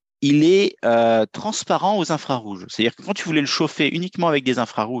deuxièmement, il est transparent aux infrarouges. C'est-à-dire que quand tu voulais le chauffer uniquement avec des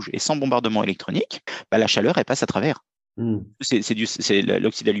infrarouges et sans bombardement électronique, la chaleur, elle passe à travers.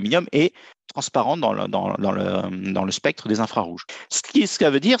 L'oxyde d'aluminium est transparent dans le spectre des infrarouges. Ce que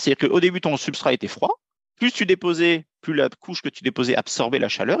ça veut dire, c'est qu'au début, ton substrat était froid. Plus tu déposais, plus la couche que tu déposais absorbait la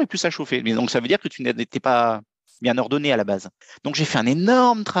chaleur et plus ça chauffait. Mais donc, ça veut dire que tu n'étais pas bien ordonné à la base. Donc, j'ai fait un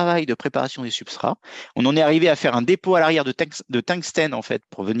énorme travail de préparation des substrats. On en est arrivé à faire un dépôt à l'arrière de tungstène, en fait,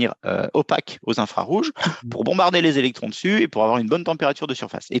 pour venir opaque aux infrarouges, pour bombarder les électrons dessus et pour avoir une bonne température de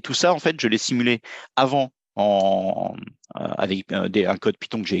surface. Et tout ça, en fait, je l'ai simulé avant avec un code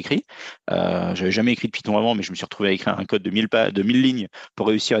Python que j'ai écrit. J'avais jamais écrit de Python avant, mais je me suis retrouvé à écrire un code de 1000 lignes pour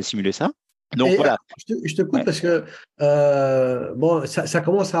réussir à simuler ça. Donc Et voilà. je te coupe Ouais, parce que bon, ça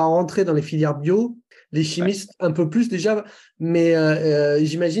commence à rentrer dans les filières bio, les ouais, chimistes un peu plus déjà, mais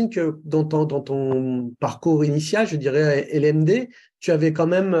j'imagine que dans ton parcours initial, je dirais LMD, tu avais quand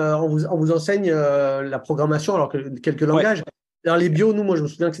même, on vous enseigne la programmation, alors que quelques ouais. langages. Dans les bio, nous, moi, je me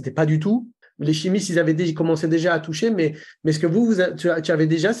souviens que c'était pas du tout. Les chimistes, ils commençaient déjà à toucher, mais est-ce que tu avais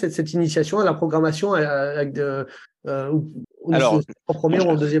déjà cette initiation à la programmation avec Alors, en moi, première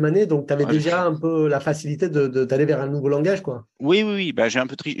ou en deuxième année, donc tu avais je- déjà un peu la facilité d'aller vers un nouveau langage, quoi. oui, oui, oui. Bah,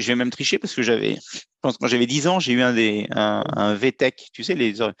 j'ai même triché parce que quand j'avais 10 ans, j'ai eu un VTech, tu sais,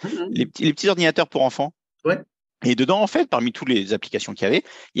 Mhm. les petits ordinateurs pour enfants. Ouais. Et dedans, en fait, parmi toutes les applications qu'il y avait,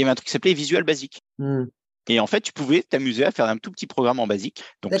 il y avait un truc qui s'appelait Visual Basic. Mhm. Et en fait, tu pouvais t'amuser à faire un tout petit programme en basique.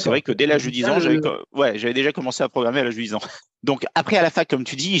 Donc, c'est vrai D'accord. que dès l'âge de 10 Déjà, ans, j'avais déjà commencé à programmer à l'âge de 10 ans. Donc, après, à la fac, comme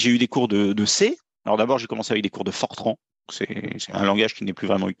tu dis, j'ai eu des cours de C. Alors, d'abord, j'ai commencé avec des cours de Fortran. C'est un langage qui n'est plus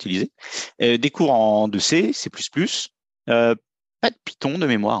vraiment utilisé. Des cours de C, C++. Euh, Pas de Python de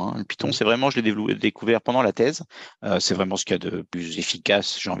mémoire, hein. Le Python, c'est vraiment, je l'ai découvert pendant la thèse. C'est vraiment ce qu'il y a de plus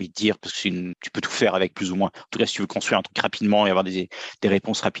efficace, j'ai envie de dire, parce que tu peux tout faire avec plus ou moins. En tout cas, si tu veux construire un truc rapidement et avoir des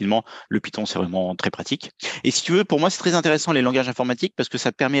réponses rapidement, le Python, c'est vraiment très pratique. Et si tu veux, pour moi, c'est très intéressant les langages informatiques parce que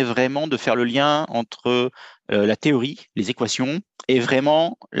ça permet vraiment de faire le lien entre la théorie, les équations, et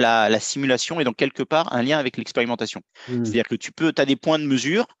vraiment la simulation, et donc quelque part un lien avec l'expérimentation. Mhm. C'est-à-dire que tu as des points de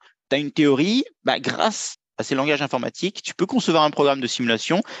mesure, tu as une théorie, bah, grâce à ces langages informatiques, tu peux concevoir un programme de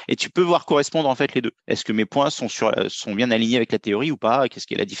simulation et tu peux voir correspondre en fait les deux. Est-ce que mes points sont bien alignés avec la théorie ou pas? Qu'est-ce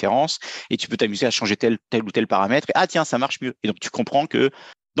qui est la différence? Et tu peux t'amuser à changer tel ou tel paramètre. Et, ah tiens, ça marche mieux. Et donc tu comprends que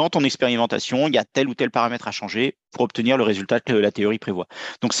dans ton expérimentation, il y a tel ou tel paramètre à changer pour obtenir le résultat que la théorie prévoit.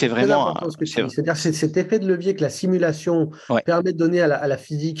 Donc c'est C'est très vraiment, important ce que tu dis. C'est-à-dire que c'est cet effet de levier que la simulation ouais, permet de donner à la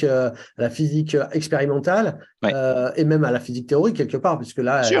physique expérimentale ouais, et même à la physique théorique quelque part, puisque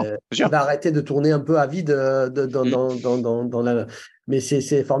là, sûr, elle sûr. va arrêter de tourner un peu à vide Mm. dans la. Mais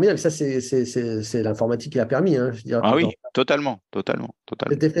c'est formidable. Ça, c'est l'informatique qui l'a permis. Hein, je veux dire, Ah oui, totalement, totalement,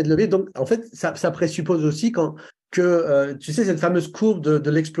 totalement. cet effet de levier. Donc, en fait, ça présuppose aussi que, tu sais, cette fameuse courbe de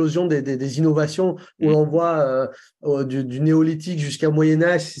l'explosion des innovations où Mm. l'on voit du néolithique jusqu'au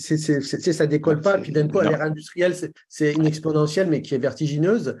Moyen-Âge, ça décolle pas. Puis d'un coup, à Non. l'ère industrielle, c'est une exponentielle, mais qui est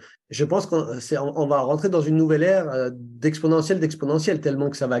vertigineuse. Je pense qu'on va rentrer dans une nouvelle ère d'exponentielle, tellement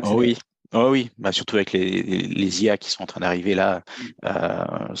que ça va Oh accélérer. oui, oh oui, bah surtout avec les IA qui sont en train d'arriver là,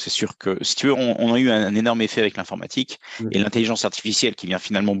 c'est sûr que si tu veux, on a eu un énorme effet avec l'informatique et Mm. l'intelligence artificielle qui vient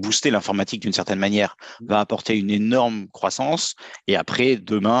finalement booster l'informatique d'une certaine manière Mm. va apporter une énorme croissance. Et après,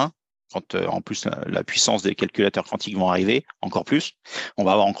 demain, quand en plus la puissance des calculateurs quantiques vont arriver, encore plus, on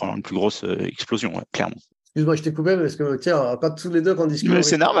va avoir encore une plus grosse explosion, ouais, clairement. Excuse-moi, je t'ai coupé parce que, tiens, quand tous les deux, quand on discute, Mais on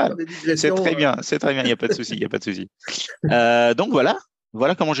c'est risque de normal, faire des digressions. c'est très bien, il n'y a pas de souci, il n'y a pas de souci. Donc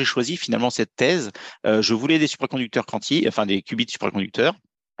voilà comment j'ai choisi finalement cette thèse. Je voulais des supraconducteurs quantiques, enfin des qubits supraconducteurs.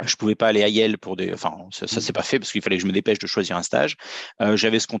 Je pouvais pas aller à Yale enfin ça s'est pas fait parce qu'il fallait que je me dépêche de choisir un stage.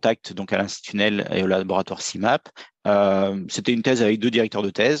 J'avais ce contact donc à l'Institut Nel et au laboratoire CIMAP. C'était une thèse avec deux directeurs de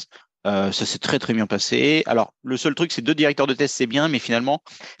thèse. Ça s'est très très bien passé. Alors le seul truc, c'est deux directeurs de thèse, c'est bien, mais finalement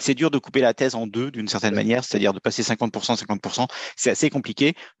c'est dur de couper la thèse en deux d'une certaine Ouais. manière, c'est-à-dire de passer 50%, 50%. C'est assez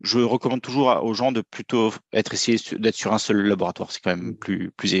compliqué. Je recommande toujours aux gens de plutôt essayer d'être sur un seul laboratoire. C'est quand même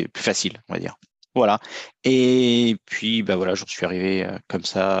plus facile, on va dire. Voilà. Et puis, bah voilà, j'en suis arrivé comme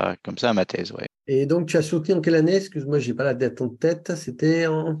ça à ma thèse, ouais. Et donc, tu as soutenu en quelle année? Excuse-moi, j'ai pas la date en tête. C'était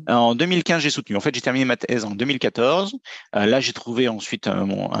en. En 2015, j'ai soutenu. En fait, j'ai terminé ma thèse en 2014. Là, j'ai trouvé ensuite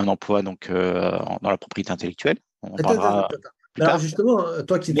un emploi donc dans la propriété intellectuelle. On en parlera Attends. plus Alors, tard. justement,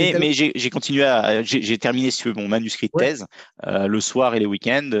 toi qui étais tellement. Mais j'ai continué j'ai terminé si tu veux, mon manuscrit de Ouais. thèse le soir et les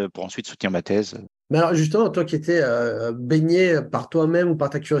week-ends pour ensuite soutenir ma thèse. Mais alors, justement, toi qui étais baigné par toi-même ou par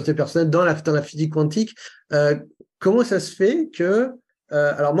ta curiosité personnelle dans la physique quantique, euh, comment ça se fait que.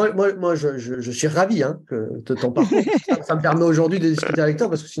 Alors, moi je suis ravi hein, de ton parcours. Ça me permet aujourd'hui de discuter avec toi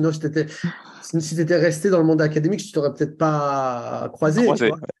parce que sinon, si t'étais resté dans le monde académique, je t'aurais peut-être pas croisé, tu Croisé.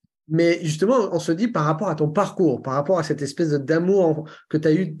 vois. Mais justement, on se dit par rapport à ton parcours, par rapport à cette espèce d'amour que tu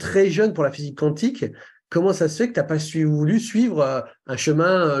as eu très jeune pour la physique quantique, comment ça se fait que tu n'as pas voulu suivre le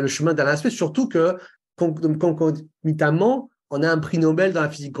chemin d'Alain Aspect, surtout que concomitamment, on a un prix Nobel dans la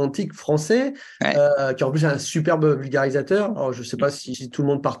physique quantique français, Ouais. qui en plus est un superbe vulgarisateur. Alors, je ne sais pas si tout le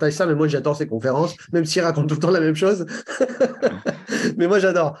monde partage ça, mais moi, j'adore ses conférences, même s'il raconte tout le temps la même chose. Mais moi,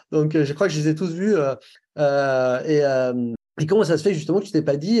 j'adore. Donc, je crois que je les ai tous vus. Et comment ça se fait justement que tu t'es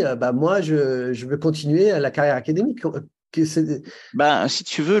pas dit, bah, moi, je veux continuer la carrière académique? Ben, si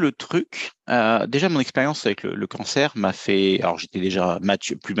tu veux, le truc, déjà mon expérience avec le cancer m'a fait, alors j'étais déjà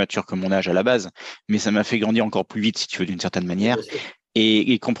plus mature que mon âge à la base, mais ça m'a fait grandir encore plus vite, si tu veux, d'une certaine Bien manière, sûr.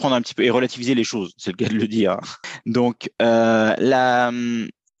 et comprendre un petit peu et relativiser les choses, c'est le cas de le dire. Donc, le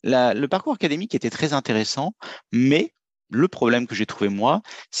parcours académique était très intéressant, mais le problème que j'ai trouvé moi,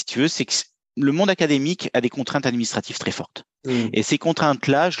 si tu veux, c'est que le monde académique a des contraintes administratives très fortes. Mm. Et ces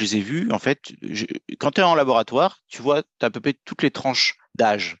contraintes-là, je les ai vues, en fait, quand tu es en laboratoire, tu vois, tu as à peu près toutes les tranches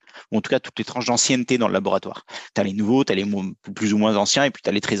d'âge, ou en tout cas toutes les tranches d'ancienneté dans le laboratoire. Tu as les nouveaux, tu as les plus ou moins anciens, et puis tu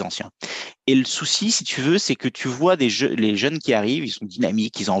as les très anciens. Et le souci, si tu veux, c'est que tu vois les jeunes qui arrivent, ils sont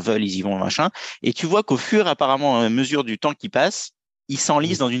dynamiques, ils en veulent, ils y vont, machin, et tu vois qu'au fur, apparemment, à mesure du temps qui passe, ils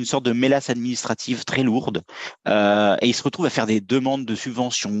s'enlisent dans une sorte de mélasse administrative très lourde, et ils se retrouvent à faire des demandes de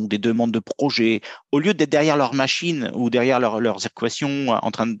subventions, des demandes de projets, au lieu d'être derrière leur machine ou derrière leurs équations,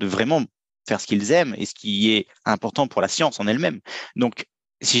 en train de vraiment faire ce qu'ils aiment et ce qui est important pour la science en elle-même. Donc,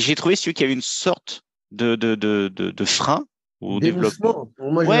 si j'ai trouvé celui qui avait une sorte de frein au développement.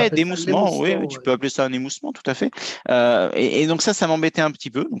 D'émoussement. Moi, je Ouais, l'appelle ça d'émoussement, oui, l'émoussement. tu Ouais. peux appeler ça un émoussement, tout à fait. Et donc ça m'embêtait un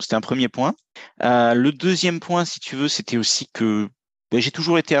petit peu. Donc c'était un premier point. Le deuxième point, si tu veux, c'était aussi que ben, j'ai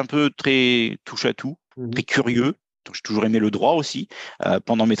toujours été un peu très touche à tout, très Mhm. curieux. Donc j'ai toujours aimé le droit aussi.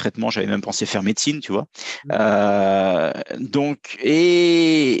 Pendant mes traitements, j'avais même pensé faire médecine, tu vois. Mhm. Donc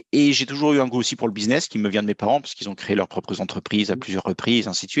et j'ai toujours eu un goût aussi pour le business qui me vient de mes parents parce qu'ils ont créé leurs propres entreprises à plusieurs reprises,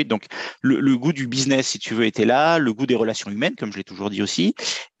 ainsi de suite. Donc le goût du business, si tu veux, était là, le goût des relations humaines, comme je l'ai toujours dit aussi,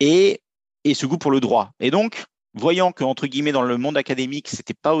 et, et ce goût pour le droit. Et donc, voyant que, entre guillemets, dans le monde académique,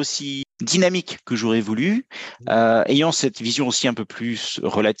 c'était pas aussi dynamique que j'aurais voulu, ayant cette vision aussi un peu plus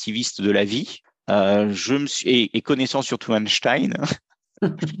relativiste de la vie, je me suis, et connaissant surtout Einstein,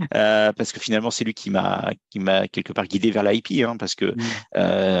 parce que finalement c'est lui qui m'a quelque part guidé vers l'IP, hein, parce que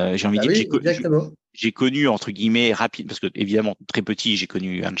Mhm. j'ai envie Bah de dire oui, exactement. j'ai connu entre guillemets rapide, parce que évidemment très petit j'ai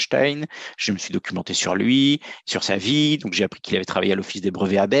connu Einstein, je me suis documenté sur lui, sur sa vie, donc j'ai appris qu'il avait travaillé à l'office des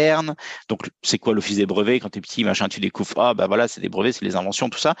brevets à Berne. Donc c'est quoi l'office des brevets? Quand t'es petit, machin, tu découvres, ah bah voilà, c'est des brevets, c'est les inventions,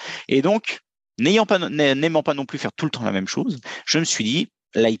 tout ça. Et donc n'aimant pas non plus faire tout le temps la même chose, je me suis dit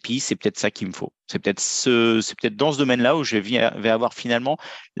l'IP, c'est peut-être ça qu'il me faut. C'est peut-être dans ce domaine-là où vais avoir finalement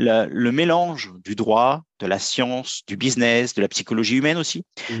le mélange du droit, de la science, du business, de la psychologie humaine aussi,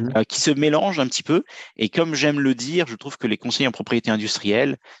 Mhm. qui se mélangent un petit peu. Et comme j'aime le dire, je trouve que les conseillers en propriété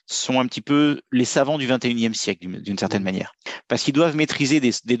industrielle sont un petit peu les savants du 21e siècle, d'une certaine Mhm. manière. Parce qu'ils doivent maîtriser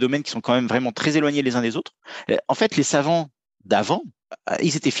des domaines qui sont quand même vraiment très éloignés les uns des autres. En fait, les savants d'avant,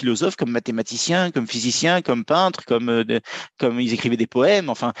 ils étaient philosophes comme mathématiciens, comme physiciens, comme peintres, comme ils écrivaient des poèmes.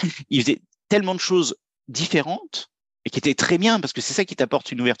 Enfin, ils faisaient tellement de choses différentes et qui étaient très bien parce que c'est ça qui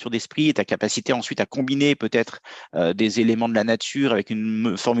t'apporte une ouverture d'esprit et ta capacité ensuite à combiner peut-être des éléments de la nature avec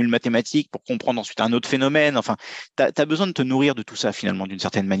une formule mathématique pour comprendre ensuite un autre phénomène. Enfin, tu as besoin de te nourrir de tout ça finalement d'une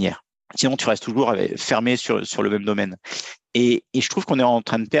certaine manière. Sinon, tu restes toujours fermé sur le même domaine. Et je trouve qu'on est en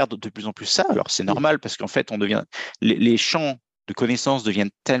train de perdre de plus en plus ça. Alors, c'est normal parce qu'en fait, les champs de connaissances deviennent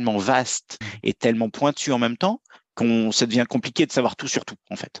tellement vastes et tellement pointus en même temps ça devient compliqué de savoir tout sur tout,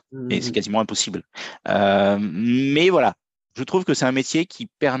 en fait. Et c'est Mhm. quasiment impossible. Mais voilà, je trouve que c'est un métier qui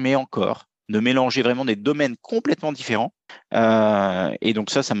permet encore de mélanger vraiment des domaines complètement différents. Et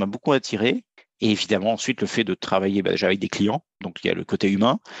donc ça m'a beaucoup attiré. Et évidemment, ensuite, le fait de travailler déjà avec des clients, donc il y a le côté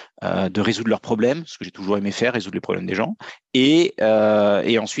humain, de résoudre leurs problèmes, ce que j'ai toujours aimé faire, résoudre les problèmes des gens, et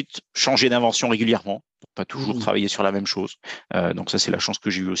ensuite changer d'invention régulièrement, pour pas toujours Mhm. travailler sur la même chose. Donc ça, c'est la chance que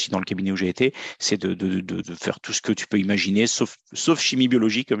j'ai eue aussi dans le cabinet où j'ai été, c'est de faire tout ce que tu peux imaginer, sauf chimie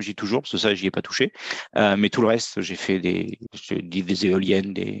biologie, comme je dis toujours, parce que ça, j'y ai pas touché. Mais tout le reste, des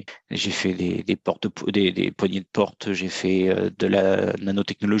éoliennes, j'ai fait des portes, des poignées de porte, j'ai fait de la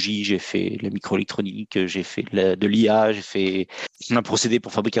nanotechnologie, j'ai fait la microélectronique, j'ai fait de l'IA, j'ai fait un procédé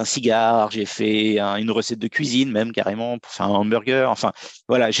pour fabriquer un cigare, j'ai fait une recette de cuisine même carrément pour faire un hamburger. Enfin,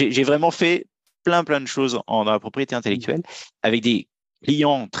 voilà, j'ai vraiment fait plein de choses dans la propriété intellectuelle avec des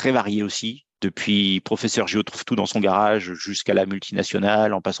clients très variés aussi. Depuis professeur Géo trouve tout dans son garage jusqu'à la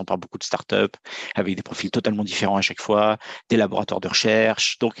multinationale, en passant par beaucoup de startups, avec des profils totalement différents à chaque fois, des laboratoires de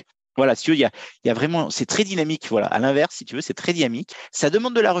recherche. Donc, voilà, si tu veux, il y a vraiment, c'est très dynamique. Voilà, à l'inverse, si tu veux, c'est très dynamique. Ça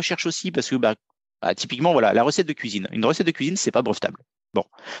demande de la recherche aussi parce que, typiquement, voilà, la recette de cuisine. Une recette de cuisine, c'est pas brevetable. Bon,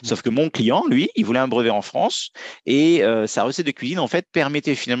 sauf que mon client, lui, il voulait un brevet en France et sa recette de cuisine, en fait,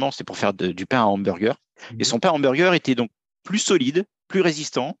 permettait finalement, c'est pour faire du pain à hamburger. Et Mhm. son pain à hamburger était donc plus solide, plus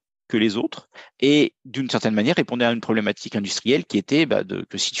résistant que les autres, et d'une certaine manière répondait à une problématique industrielle qui était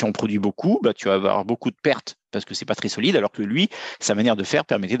que si tu en produis beaucoup, tu vas avoir beaucoup de pertes parce que c'est pas très solide, alors que lui, sa manière de faire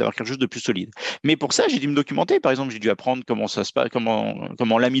permettait d'avoir quelque chose de plus solide. Mais pour ça, j'ai dû me documenter. Par exemple, j'ai dû apprendre comment ça se passe,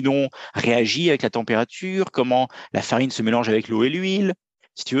 comment l'amidon réagit avec la température, comment la farine se mélange avec l'eau et l'huile,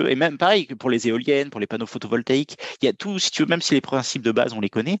 si tu veux. Et même pareil que pour les éoliennes, pour les panneaux photovoltaïques, il y a tout, si tu veux, même si les principes de base, on les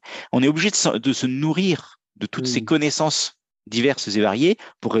connaît, on est obligé de se nourrir de toutes ces connaissances diverses et variées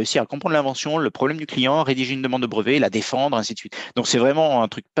pour réussir à comprendre l'invention, le problème du client, rédiger une demande de brevet, la défendre, ainsi de suite. Donc c'est vraiment un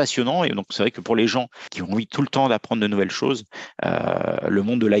truc passionnant, et donc c'est vrai que pour les gens qui ont envie tout le temps d'apprendre de nouvelles choses, le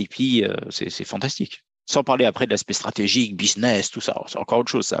monde de l'IP, c'est fantastique. Sans parler après de l'aspect stratégique, business, tout ça, c'est encore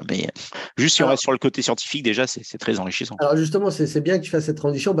autre chose ça, mais juste si on reste sur le côté scientifique, déjà c'est très enrichissant. Alors justement, c'est bien que tu fasses cette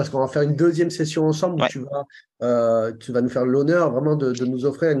transition parce qu'on va faire une deuxième session ensemble où tu vas nous faire l'honneur vraiment de nous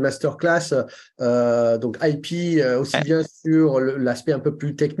offrir une masterclass, donc IP, aussi bien sur l'aspect un peu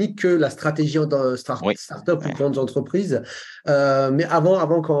plus technique que la stratégie dans start-up ou grandes entreprises. Mais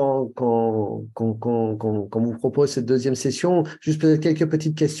avant qu'on vous propose cette deuxième session, juste peut-être quelques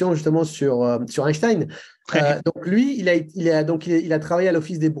petites questions justement sur Einstein. Donc lui, il a travaillé à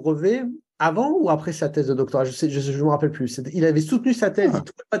l'Office des brevets avant ou après sa thèse de doctorat? Je me rappelle plus. Il avait soutenu sa thèse, il ne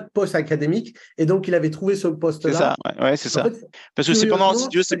trouvait pas de poste académique et donc il avait trouvé ce poste-là. C'est ça, c'est ça. En fait, parce que c'est pendant, si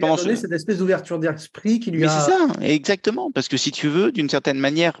tu veux, ça lui a donné cette espèce d'ouverture d'esprit qui lui Mais a. c'est ça, exactement. Parce que si tu veux, d'une certaine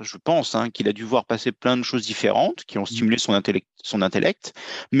manière, je pense qu'il a dû voir passer plein de choses différentes qui ont stimulé son intellect.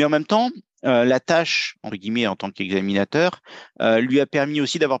 Mais en même temps, la tâche, entre guillemets, en tant qu'examinateur, lui a permis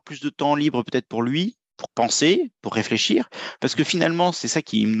aussi d'avoir plus de temps libre peut-être pour lui, pour penser, pour réfléchir. Parce que finalement, c'est ça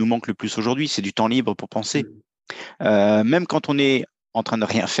qui nous manque le plus aujourd'hui, c'est du temps libre pour penser. Même quand on est en train de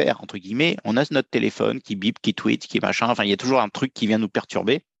rien faire, entre guillemets, on a notre téléphone qui bip, qui tweet, qui machin. Enfin, il y a toujours un truc qui vient nous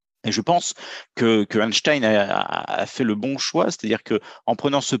perturber. Et je pense que Einstein a fait le bon choix, c'est-à-dire que en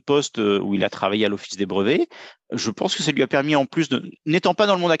prenant ce poste où il a travaillé à l'Office des brevets, je pense que ça lui a permis, en plus n'étant pas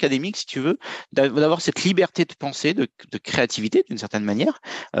dans le monde académique, si tu veux, d'avoir cette liberté de pensée, de créativité d'une certaine manière,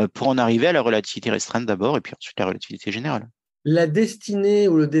 pour en arriver à la relativité restreinte d'abord, et puis ensuite la relativité générale. La destinée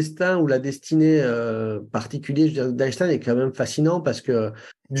ou le destin ou la destinée particulière d'Einstein est quand même fascinant parce que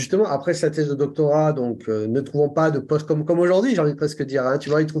justement après sa thèse de doctorat, donc ne trouvant pas de poste comme aujourd'hui, j'ai envie de presque dire, hein,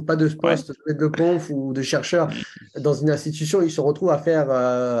 tu vois, il ne trouve pas de poste de conf ou de chercheur dans une institution, il se retrouve à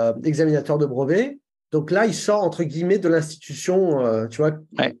faire examinateur de brevet. Donc là, il sort entre guillemets de l'institution, tu vois,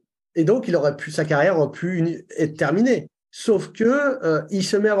 et donc sa carrière aurait pu être terminée. Sauf que il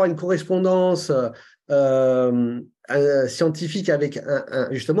se met à avoir une correspondance scientifique avec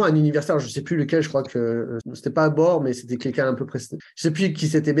justement un universitaire, je ne sais plus lequel, je crois que c'était pas à bord, mais c'était quelqu'un un peu près. Je ne sais plus qui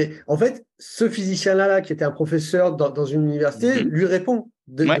c'était. Mais en fait, ce physicien-là, qui était un professeur dans une université, lui répond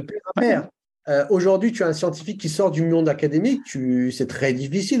de pair à pair. Aujourd'hui, tu as un scientifique qui sort du monde académique, c'est très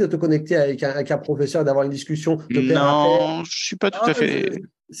difficile de te connecter avec un professeur et d'avoir une discussion de pair à pair. Non, je suis pas tout à fait.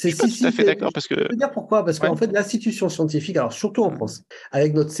 Je suis pas tout à fait d'accord parce que. Je veux dire pourquoi? Parce qu'en fait, l'institution scientifique, alors surtout en France,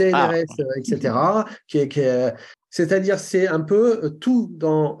 avec notre CNRS, etc., c'est-à-dire c'est un peu tout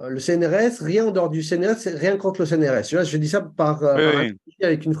dans le CNRS, rien en dehors du CNRS, rien contre le CNRS. Je dis ça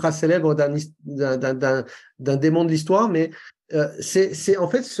avec une phrase célèbre d'un démon de l'histoire, mais c'est en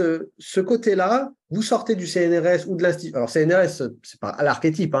fait ce côté-là, vous sortez du CNRS ou de l'Institut. Alors, CNRS, c'est pas à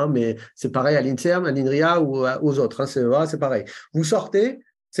l'archétype, hein, mais c'est pareil à l'INSERM, à l'INRIA ou aux autres. Hein, c'est pareil. Vous sortez,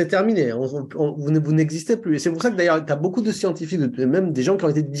 c'est terminé. Vous n'existez plus. Et c'est pour ça que d'ailleurs, tu as beaucoup de scientifiques, même des gens qui ont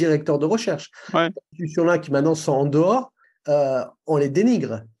été directeurs de recherche. Ces institutions-là qui maintenant sont en dehors, on les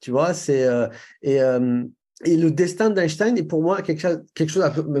dénigre. Tu vois, et le destin d'Einstein est pour moi quelque chose un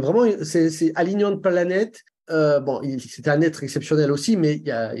peu, mais vraiment, c'est alignant de planète. C'était un être exceptionnel aussi, mais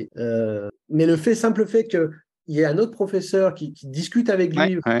mais le simple fait qu'il y ait un autre professeur qui discute avec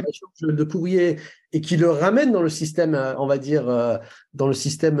lui de courrier et qui le ramène dans le système, on va dire, dans le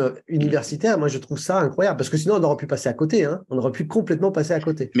système universitaire, moi je trouve ça incroyable parce que sinon on aurait pu passer à côté, hein. On aurait pu complètement passer à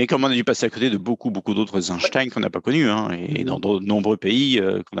côté. Mais comme on a dû passer à côté de beaucoup d'autres Einstein qu'on n'a pas connus, hein, et dans de nombreux pays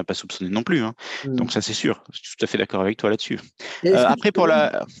qu'on n'a pas soupçonnés non plus. Hein. Donc ça c'est sûr, je suis tout à fait d'accord avec toi là-dessus. Après pour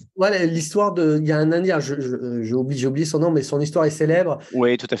l'histoire il y a un Indien, j'ai oublié son nom, mais son histoire est célèbre.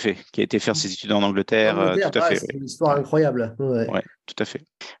 Oui, tout à fait, qui a été faire ses études en Angleterre. Tout à fait. C'est une histoire incroyable. Ouais, tout à fait.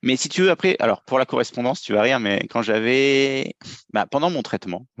 Mais si tu veux, après, alors pour la correspondance, tu vas rire, mais quand pendant mon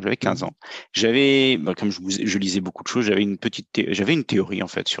traitement, j'avais 15 ans, comme je lisais beaucoup de choses, j'avais une théorie en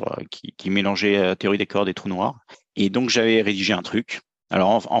fait qui mélangeait théorie des cordes et trous noirs. Et donc j'avais rédigé un truc.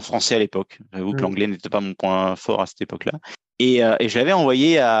 Alors en français à l'époque, j'avoue que l'anglais n'était pas mon point fort à cette époque-là. Et je l'avais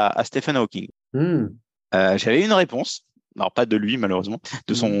envoyé à Stephen Hawking. J'avais une réponse. alors pas de lui malheureusement,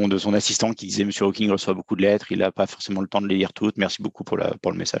 de son assistant qui disait Monsieur Hawking reçoit beaucoup de lettres, il n'a pas forcément le temps de les lire toutes. Merci beaucoup pour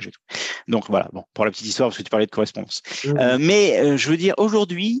le message et tout. Donc voilà, bon, pour la petite histoire parce que tu parlais de correspondance. Mais je veux dire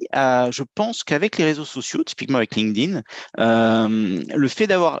aujourd'hui, je pense qu'avec les réseaux sociaux, typiquement avec LinkedIn, le fait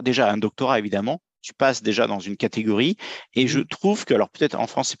d'avoir déjà un doctorat évidemment. Tu passes déjà dans une catégorie et je trouve que, alors peut-être en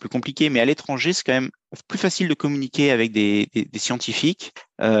France c'est plus compliqué, mais à l'étranger c'est quand même plus facile de communiquer avec des scientifiques.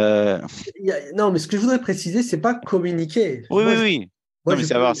 Non, mais ce que je voudrais préciser, c'est pas communiquer. Oui, oui, oui. Moi, Non, mais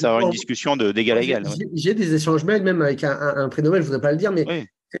c'est avoir une discussion d'égal à égal. Ouais. J'ai des échanges mails, même avec un prix Nobel, je voudrais pas le dire, mais Oui,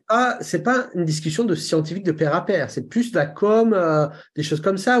 c'est pas une discussion de scientifique de pair à pair. C'est plus de la com, des choses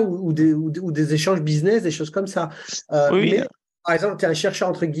comme ça, ou des échanges business, des choses comme ça. oui, oui. Mais, par exemple, tu es un chercheur,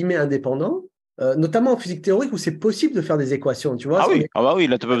 entre guillemets, indépendant, notamment en physique théorique, où c'est possible de faire des équations, tu vois. Ah On oui, est ah bah oui,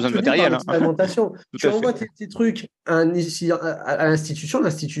 là, tu n'as pas besoin de tenu par matériel. Hein. l'expérimentation. Tout Tu à fait. envoies tes trucs à l'institution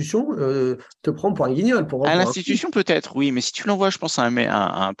te prend pour un guignol, pour À un fou. l'institution, peut-être, oui, mais si tu l'envoies, je pense, à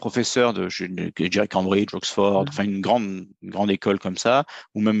un professeur je dirais Cambridge, Oxford, enfin une grande école comme ça,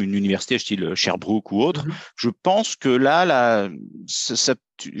 ou même une université, style Sherbrooke ou autre, je pense que là,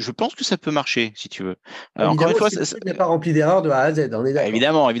 je pense que ça peut marcher, si tu veux. Encore une Évidemment, fois, si le site n'est pas rempli d'erreurs de A à Z, on est d'accord.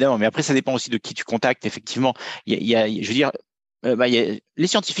 évidemment, évidemment, mais après, ça dépend aussi de qui tu contactes, effectivement. Je veux dire, les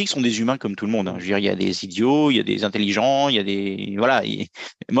scientifiques sont des humains comme tout le monde. Hein. Je veux dire, il y a des idiots, il y a des intelligents, il y a des voilà.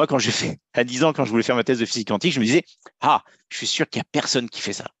 Moi, quand j'ai fait à 10 ans, quand je voulais faire ma thèse de physique quantique, je me disais ah, je suis sûr qu'il y a personne qui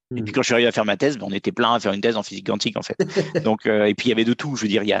fait ça. Et puis quand je suis arrivé à faire ma thèse, on était plein à faire une thèse en physique quantique en fait. Donc et puis il y avait de tout. Je veux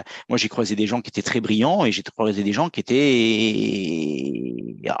dire, moi j'ai croisé des gens qui étaient très brillants et j'ai croisé des gens qui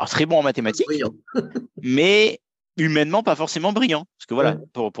étaient alors, très bons en mathématiques, Brillant. mais humainement pas forcément brillant. Parce que voilà,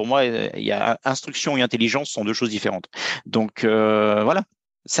 Ouais. pour moi, il y a instruction et intelligence sont deux choses différentes. Donc voilà.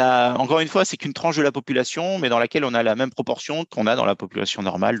 Ça, encore une fois, c'est qu'une tranche de la population, mais dans laquelle on a la même proportion qu'on a dans la population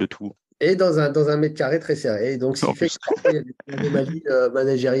normale de tout. Et dans un mètre carré très serré. Donc, ce En qui fait que plus. parfois, il y a des anomalies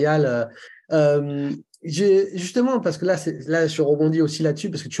managériales. Justement, parce que là, je rebondis aussi là-dessus,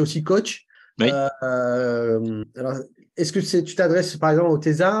 parce que tu es aussi coach. Oui. Alors, est-ce que tu t'adresses par exemple aux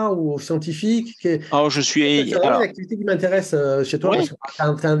thésards ou aux scientifiques? Alors, je C'est suis. vraiment une Alors, activité qui m'intéresse chez toi parce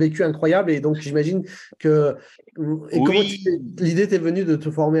ouais, que tu as un vécu incroyable et donc j'imagine que. Et comment oui. l'idée t'est venue de te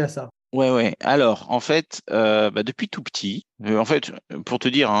former à ça? Ouais, ouais. Alors, en fait, depuis tout petit, en fait, pour te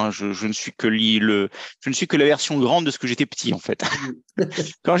dire, hein, je ne suis que je ne suis que la version grande de ce que j'étais petit, en fait.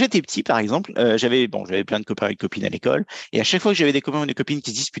 Quand j'étais petit, par exemple, j'avais plein de copains et de copines à l'école, et à chaque fois que j'avais des copains ou des copines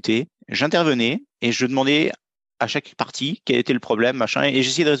qui se disputaient, j'intervenais et je demandais à chaque partie quel était le problème, machin, et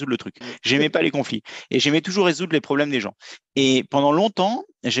j'essayais de résoudre le truc. J'aimais pas les conflits, et j'aimais toujours résoudre les problèmes des gens. Et pendant longtemps,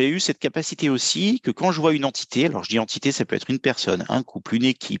 j'ai eu cette capacité aussi que quand je vois une entité, alors je dis entité, ça peut être une personne, un couple, une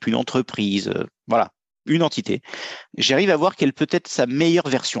équipe, une entreprise, voilà, une entité, j'arrive à voir quelle peut être sa meilleure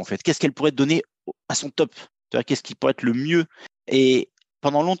version, en fait. Qu'est-ce qu'elle pourrait donner à son top? Tu vois, qu'est-ce qui pourrait être le mieux? Et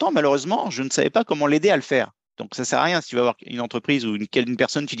pendant longtemps, malheureusement, je ne savais pas comment l'aider à le faire. Donc, ça sert à rien si tu vas avoir une entreprise ou une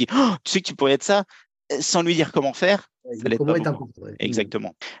personne, tu dis, oh, tu sais que tu pourrais être ça, sans lui dire comment faire, ça Le l'aide pas comment est beaucoup. important. Ouais.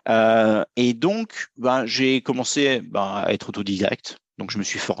 Exactement. Et donc, j'ai commencé à être autodidacte. Donc, je me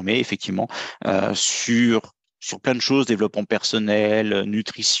suis formé effectivement sur plein de choses, développement personnel,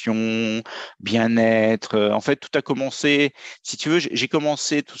 nutrition, bien-être. En fait, tout a commencé. Si tu veux, j'ai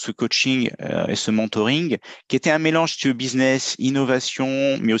commencé tout ce coaching et ce mentoring qui était un mélange, si tu veux, business,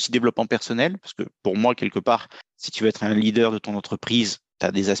 innovation, mais aussi développement personnel. Parce que pour moi, quelque part, si tu veux être un leader de ton entreprise, tu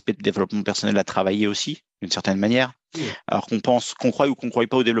as des aspects de développement personnel à travailler aussi, d'une certaine manière. Alors qu'on croie ou qu'on ne croie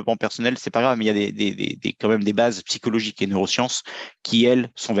pas au développement personnel, c'est pas grave, mais il y a quand même des bases psychologiques et neurosciences qui, elles,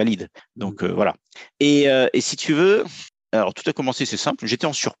 sont valides. Donc voilà. Et si tu veux, alors tout a commencé, c'est simple. J'étais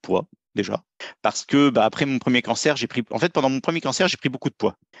en surpoids déjà parce que après mon premier cancer, pendant mon premier cancer, j'ai pris beaucoup de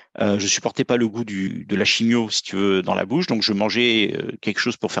poids. Je supportais pas le goût de la chimio, si tu veux, dans la bouche, donc je mangeais quelque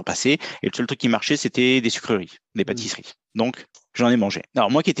chose pour faire passer. Et le seul truc qui marchait, c'était des sucreries, des pâtisseries. Donc j'en ai mangé. Alors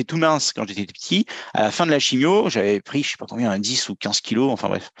moi qui étais tout mince quand j'étais petit, à la fin de la chimio, j'avais pris, je sais pas combien, un 10 ou 15 kilos, enfin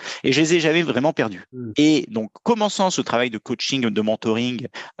bref. Et je les ai jamais vraiment perdus. Et donc, commençant ce travail de coaching, de mentoring,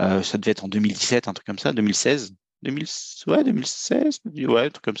 ça devait être en 2017, un truc comme ça, 2016, 2000, ouais, 2016, ouais, un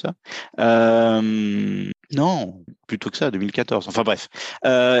truc comme ça. Non, plutôt que ça, 2014. Enfin bref,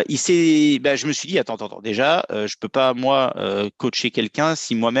 je me suis dit, attends, déjà, je peux pas moi coacher quelqu'un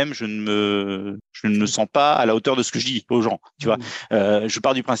si moi-même je ne me sens pas à la hauteur de ce que je dis aux gens. Tu vois, je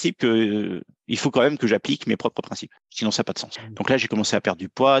pars du principe que il faut quand même que j'applique mes propres principes. Sinon, ça n'a pas de sens. Donc là, j'ai commencé à perdre du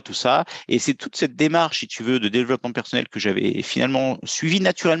poids, tout ça, et c'est toute cette démarche, si tu veux, de développement personnel que j'avais finalement suivi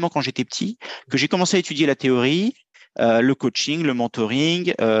naturellement quand j'étais petit, que j'ai commencé à étudier la théorie. Le coaching, le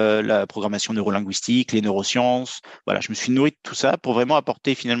mentoring, la programmation neurolinguistique, les neurosciences. Voilà, je me suis nourri de tout ça pour vraiment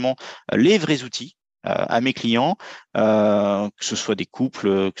apporter finalement les vrais outils à mes clients, que ce soit des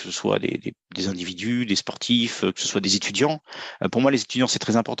couples, que ce soit des individus, des sportifs, que ce soit des étudiants. Pour moi, les étudiants, c'est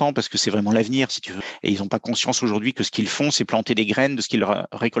très important parce que c'est vraiment l'avenir, si tu veux. Et ils n'ont pas conscience aujourd'hui que ce qu'ils font, c'est planter des graines de ce qu'ils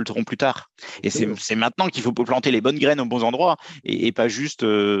récolteront plus tard. Et c'est maintenant qu'il faut planter les bonnes graines aux bons endroits et pas juste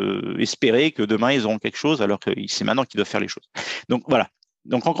espérer que demain, ils auront quelque chose alors que c'est maintenant qu'ils doivent faire les choses. Donc voilà.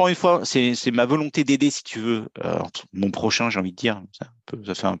 Donc encore une fois, c'est ma volonté d'aider, si tu veux, mon prochain, j'ai envie de dire,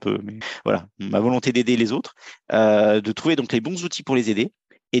 ça fait un peu, mais voilà, ma volonté d'aider les autres, de trouver donc les bons outils pour les aider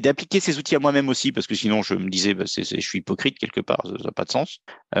et d'appliquer ces outils à moi-même aussi, parce que sinon je me disais, je suis hypocrite quelque part, ça n'a pas de sens,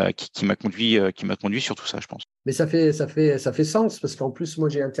 qui m'a conduit sur tout ça, je pense. Mais ça fait sens parce qu'en plus, moi,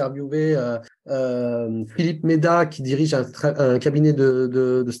 j'ai interviewé Philippe Méda qui dirige un cabinet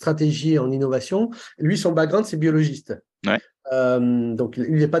de stratégie en innovation. Lui, son background, c'est biologiste. Ouais. Donc,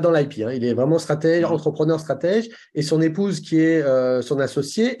 il n'est pas dans l'IP, hein. Il est vraiment stratège, entrepreneur stratège. Et son épouse, qui est son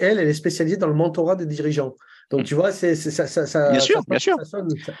associée, elle est spécialisée dans le mentorat des dirigeants. Donc, tu vois, ça bien sûr. sonne.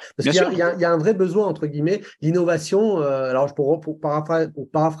 Parce qu'il y a un vrai besoin, entre guillemets, l'innovation. Alors, pour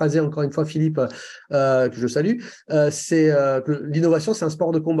paraphraser encore une fois Philippe, que je salue, que l'innovation, c'est un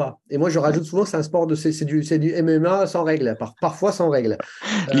sport de combat. Et moi, je rajoute souvent, c'est du MMA sans règles, parfois sans règles.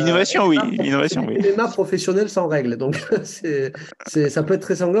 L'innovation, oui. L'innovation, oui. MMA professionnel sans règles. Donc, ça peut être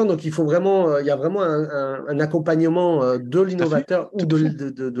très sanglant. Donc, il y a vraiment un accompagnement de l'innovateur ou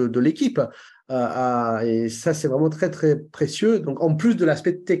de l'équipe. Et ça, c'est vraiment très, très précieux. Donc, en plus de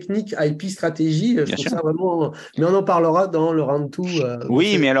l'aspect technique, IP, stratégie, je trouve ça vraiment. Mais on en parlera dans le round 2.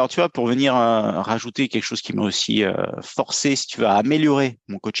 Oui, mais alors, tu vois, pour venir rajouter quelque chose qui m'a aussi forcé, si tu veux, à améliorer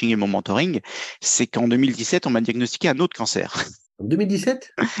mon coaching et mon mentoring, c'est qu'en 2017, on m'a diagnostiqué un autre cancer. En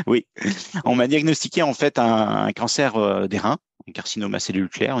 2017 ? Oui, on m'a diagnostiqué en fait un cancer des reins, un carcinome à cellules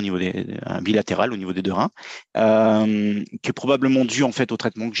claires un bilatéral au niveau des deux reins, qui est probablement dû en fait au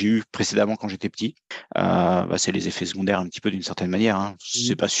traitement que j'ai eu précédemment quand j'étais petit. C'est les effets secondaires un petit peu d'une certaine manière. Hein.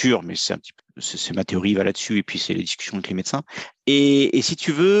 C'est pas sûr, mais c'est un petit peu, c'est ma théorie va là-dessus et puis c'est les discussions avec les médecins. Et si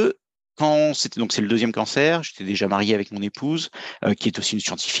tu veux. C'est le deuxième cancer, j'étais déjà marié avec mon épouse, qui est aussi une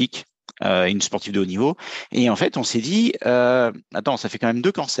scientifique, une sportive de haut niveau. Et en fait, on s'est dit, attends, ça fait quand même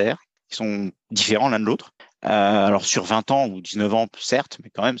deux cancers qui sont différents l'un de l'autre. Alors sur 20 ans ou 19 ans, certes, mais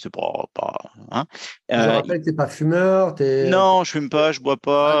quand même, c'est pas hein. Je rappelle que tu n'es pas fumeur. Non, je fume pas, je bois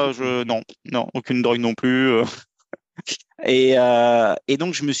pas, non, aucune drogue non plus. Et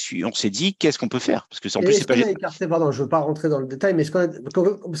donc on s'est dit, qu'est-ce qu'on peut faire? Parce que en plus, est-ce qu'on a écarté, pardon, je ne veux pas rentrer dans le détail, mais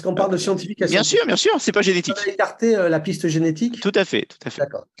parce qu'on parle de scientifique à scientifique. Bien sûr, c'est pas génétique. On a écarté la piste génétique. Tout à fait.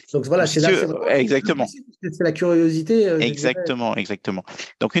 D'accord. Donc voilà, c'est exactement. C'est la curiosité. Exactement.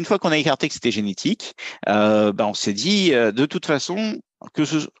 Donc une fois qu'on a écarté que c'était génétique, on s'est dit, de toute façon, que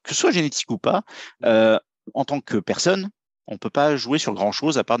ce soit génétique ou pas, en tant que personne, on peut pas jouer sur grand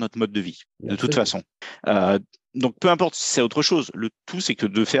chose à part notre mode de vie, de toute façon. Donc, peu importe si c'est autre chose, le tout, c'est que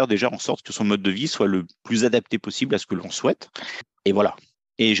de faire déjà en sorte que son mode de vie soit le plus adapté possible à ce que l'on souhaite. Et voilà.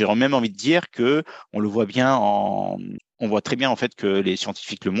 Et j'ai même envie de dire que on le voit bien on voit très bien en fait que les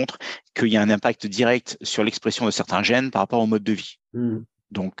scientifiques le montrent, qu'il y a un impact direct sur l'expression de certains gènes par rapport au mode de vie.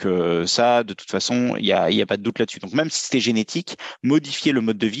 Donc ça, de toute façon, il y a pas de doute là-dessus. Donc même si c'était génétique, modifier le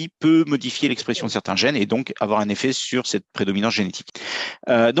mode de vie peut modifier l'expression de certains gènes et donc avoir un effet sur cette prédominance génétique.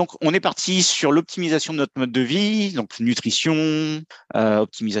 Donc on est parti sur l'optimisation de notre mode de vie, donc nutrition,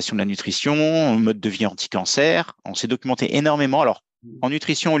 optimisation de la nutrition, mode de vie anti-cancer. On s'est documenté énormément. Alors en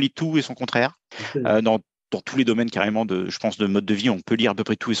nutrition, on lit tout et son contraire. Dans tous les domaines carrément je pense, de mode de vie, on peut lire à peu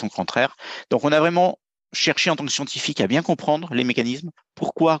près tout et son contraire. Donc on a vraiment chercher en tant que scientifique à bien comprendre les mécanismes,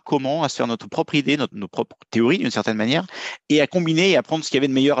 pourquoi, comment, à se faire notre propre idée, nos propres théories d'une certaine manière, et à combiner et à prendre ce qu'il y avait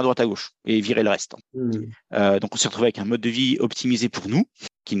de meilleur à droite à gauche et virer le reste. Donc on s'est retrouvé avec un mode de vie optimisé pour nous,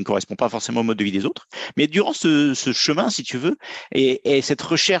 qui ne correspond pas forcément au mode de vie des autres. Mais durant ce chemin, si tu veux, et cette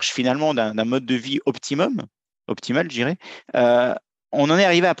recherche finalement d'un mode de vie optimal, je dirais, on en est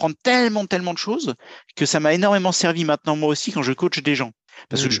arrivé à apprendre tellement de choses que ça m'a énormément servi maintenant moi aussi quand je coach des gens.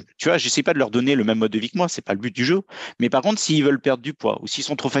 Parce que tu vois, j'essaie pas de leur donner le même mode de vie que moi, c'est pas le but du jeu. Mais par contre, s'ils veulent perdre du poids ou s'ils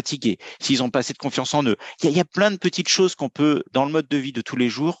sont trop fatigués, s'ils ont pas assez de confiance en eux, il y a plein de petites choses qu'on peut, dans le mode de vie de tous les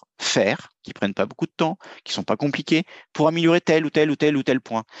jours, faire, qui prennent pas beaucoup de temps, qui sont pas compliquées, pour améliorer tel ou tel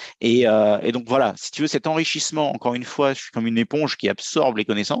point. Et donc voilà, si tu veux cet enrichissement, encore une fois, je suis comme une éponge qui absorbe les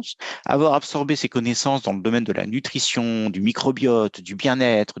connaissances. Avoir absorbé ces connaissances dans le domaine de la nutrition, du microbiote, du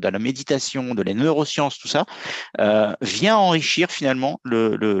bien-être, de la méditation, de la neurosciences, tout ça, vient enrichir finalement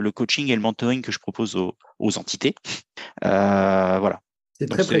le coaching et le mentoring que je propose aux entités. Voilà. C'est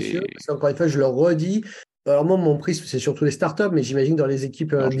très précieux, parce qu'encore une fois, je le redis. Alors moi, mon prisme, c'est surtout les startups, mais j'imagine dans les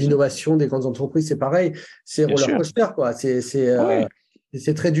équipes d'innovation des grandes entreprises, c'est pareil. C'est roller coaster, quoi.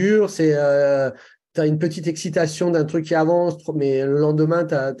 C'est très dur. as une petite excitation d'un truc qui avance, mais le lendemain,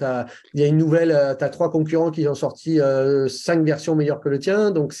 il y a une nouvelle, tu as 3 concurrents qui ont sorti 5 versions meilleures que le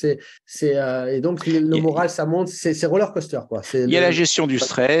tien. Donc, et donc, le moral, ça monte. C'est roller coaster, quoi. Il y a la gestion du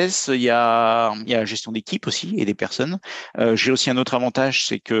stress, il y a la gestion d'équipe aussi et des personnes. J'ai aussi un autre avantage,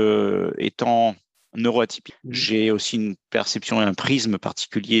 c'est que étant neuroatypique, j'ai aussi une perception et un prisme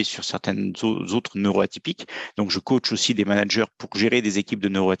particulier sur certaines autres neuroatypiques. Donc, je coach aussi des managers pour gérer des équipes de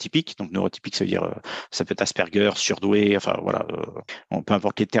neuroatypiques. Donc, neuroatypique, ça veut dire, ça peut être Asperger, surdoué, enfin voilà, peu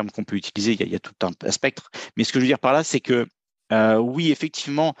importe les termes qu'on peut utiliser, il y a tout un spectre. Mais ce que je veux dire par là, c'est que oui,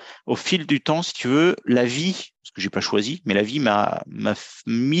 effectivement, au fil du temps, si tu veux, la vie, parce que j'ai pas choisi, mais la vie m'a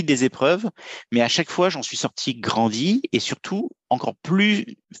mis des épreuves, mais à chaque fois, j'en suis sorti grandi et surtout encore plus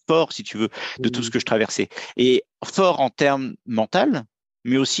fort, si tu veux, de tout ce que je traversais. Et fort en termes mental,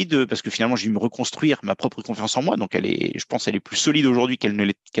 mais aussi parce que finalement, j'ai dû me reconstruire ma propre confiance en moi. Donc, je pense, elle est plus solide aujourd'hui qu'elle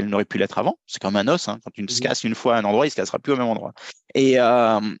n'aurait pu l'être avant. C'est comme un os, hein. Quand tu se casses une fois à un endroit, il se cassera plus au même endroit. Et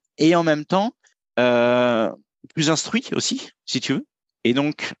en même temps, plus instruit aussi, si tu veux. Et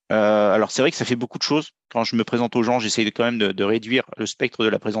donc, alors c'est vrai que ça fait beaucoup de choses. Quand je me présente aux gens, j'essaye quand même de réduire le spectre de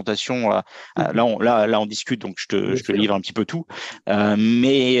la présentation. Là, on discute, donc je te livre un petit peu tout.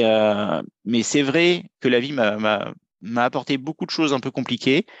 Mais c'est vrai que la vie m'a apporté beaucoup de choses un peu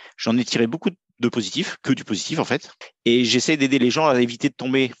compliquées. J'en ai tiré beaucoup de positifs, que du positif en fait. Et j'essaie d'aider les gens à éviter de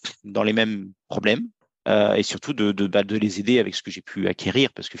tomber dans les mêmes problèmes. Et surtout de les aider avec ce que j'ai pu acquérir,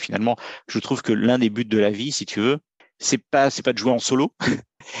 parce que finalement, je trouve que l'un des buts de la vie, si tu veux, c'est pas de jouer en solo,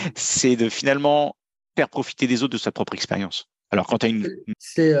 c'est de finalement faire profiter des autres de sa propre expérience. Alors quand tu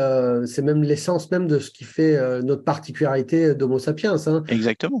as c'est même l'essence même de ce qui fait notre particularité d'Homo sapiens, hein.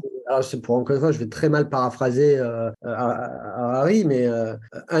 Exactement. Alors, encore une fois, je vais très mal paraphraser à Harry, mais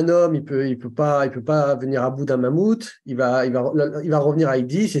un homme, il peut pas venir à bout d'un mammouth. Il va revenir avec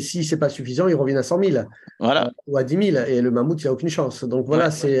 10, et si c'est pas suffisant, il revient à 100 000 Voilà. ou à 10 000, et le mammouth, il a aucune chance. Donc voilà,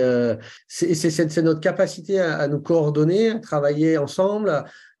 Ouais. c'est notre capacité à nous coordonner, à travailler ensemble,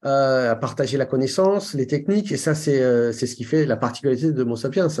 à partager la connaissance, les techniques, et ça, c'est ce qui fait la particularité de Homo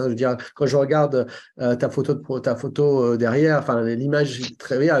sapiens, hein. Je veux dire, quand je regarde ta photo derrière, enfin l'image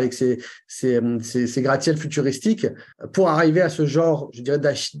très bien avec ces gratte-ciels futuristiques, pour arriver à ce genre, je dirais,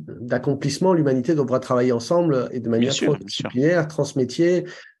 d'accomplissement, l'humanité devra travailler ensemble et de Bien manière sûr, bien sûr. transdisciplinaire, transmétier.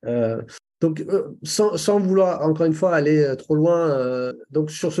 Donc, sans vouloir, encore une fois, aller trop loin,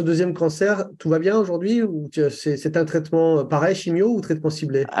 donc sur ce deuxième cancer, tout va bien aujourd'hui, ou c'est un traitement pareil, chimio, ou traitement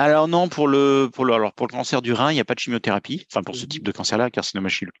ciblé? Alors non, pour le cancer du rein, il n'y a pas de chimiothérapie. Enfin, pour ce type de cancer-là, carcinome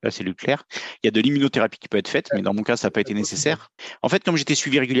à cellules claires, il y a de l'immunothérapie qui peut être faite, mais dans mon cas, ça n'a pas été nécessaire. En fait, comme j'étais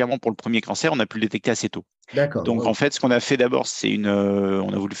suivi régulièrement pour le premier cancer, on a pu le détecter assez tôt. D'accord. Donc, en fait, ce qu'on a fait d'abord,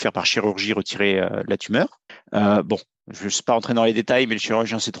 on a voulu faire par chirurgie retirer la tumeur. Bon, je ne suis pas rentré dans les détails, mais le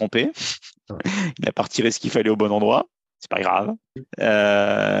chirurgien s'est trompé. Il n'a pas retiré ce qu'il fallait au bon endroit. C'est pas grave.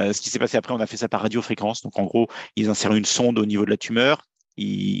 Ce qui s'est passé après, on a fait ça par radiofréquence. Donc, en gros, ils insèrent une sonde au niveau de la tumeur.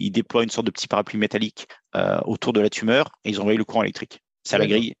 Ils déploient une sorte de petit parapluie métallique autour de la tumeur et ils envoient le courant électrique. Ça la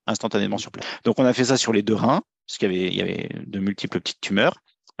grille instantanément sur place. Donc, on a fait ça sur les 2 reins, parce qu'il y avait de multiples petites tumeurs.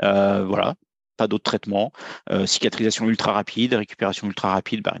 Voilà. Pas d'autres traitements, cicatrisation ultra rapide, récupération ultra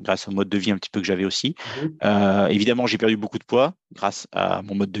rapide, grâce au mode de vie un petit peu que j'avais aussi. Évidemment, j'ai perdu beaucoup de poids grâce à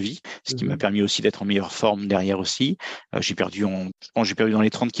mon mode de vie, ce qui m'a permis aussi d'être en meilleure forme derrière aussi. Je pense que j'ai perdu dans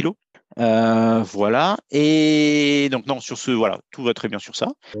les 30 kilos. Voilà. Et donc, non, sur ce, voilà, tout va très bien sur ça.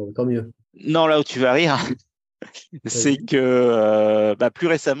 Tant mieux. Non, là où tu vas rire, c'est que plus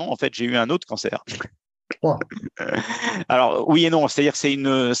récemment, en fait, j'ai eu un autre cancer. Alors oui et non, c'est-à-dire ça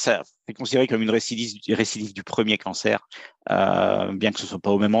c'est considéré comme une récidive du premier cancer, bien que ce soit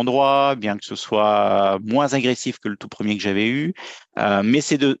pas au même endroit, bien que ce soit moins agressif que le tout premier que j'avais eu, mais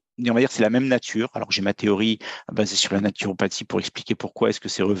on va dire c'est la même nature. Alors j'ai ma théorie basée sur la naturopathie pour expliquer pourquoi est-ce que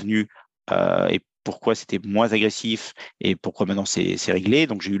c'est revenu et pourquoi c'était moins agressif et pourquoi maintenant c'est réglé.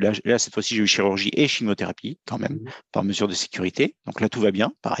 Donc j'ai eu là cette fois-ci j'ai eu chirurgie et chimiothérapie quand même par mesure de sécurité. Donc là tout va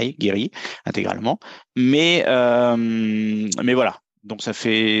bien, pareil, guéri intégralement. Mais voilà. Donc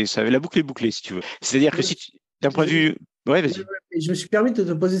la boucle est bouclée si tu veux. C'est-à-dire que d'un point de vue, ouais, vas-y. Je me suis permis de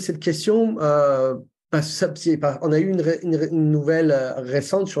te poser cette question parce que on a eu une nouvelle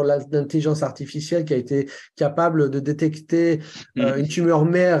récente sur l'intelligence artificielle qui a été capable de détecter une tumeur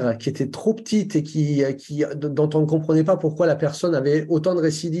mère qui était trop petite et dont on ne comprenait pas pourquoi la personne avait autant de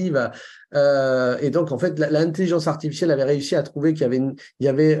récidives. Et donc, en fait, l'intelligence artificielle avait réussi à trouver qu'il y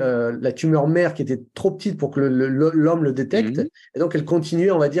avait la tumeur mère qui était trop petite pour que l'homme le détecte. Et donc, elle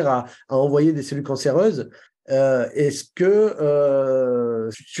continuait, on va dire, à envoyer des cellules cancéreuses. Est-ce que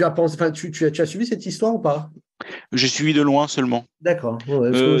tu as pensé, tu as suivi cette histoire ou pas? J'ai suivi de loin seulement. D'accord.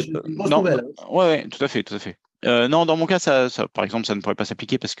 Ouais, parce que c'est une grosse Non, nouvelle, hein. ouais, tout à fait, tout à fait. Non, dans mon cas, par exemple, ça ne pourrait pas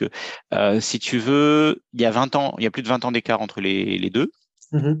s'appliquer parce que si tu veux, il y a 20 ans, il y a plus de 20 ans d'écart entre les deux.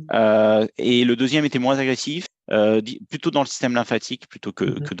 Mhm, Et le deuxième était moins agressif, plutôt dans le système lymphatique plutôt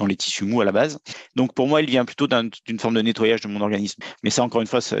mhm. que dans les tissus mous à la base. Donc pour moi, il vient plutôt d'une forme de nettoyage de mon organisme. Mais ça, encore une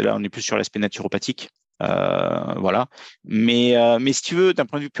fois, là, on est plus sur l'aspect naturopathique. Voilà. Mais si tu veux, d'un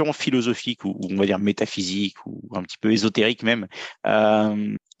point de vue purement philosophique ou on va dire métaphysique ou un petit peu ésotérique même,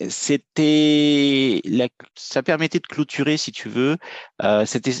 euh, ça permettait de clôturer, si tu veux,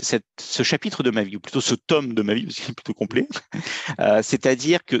 ce chapitre de ma vie, ou plutôt ce tome de ma vie, parce qu'il est plutôt complet.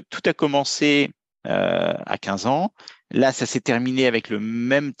 C'est-à-dire que tout a commencé à 15 ans. Là, ça s'est terminé avec le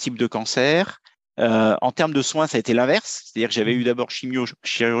même type de cancer. En termes de soins, ça a été l'inverse. C'est-à-dire que j'avais eu d'abord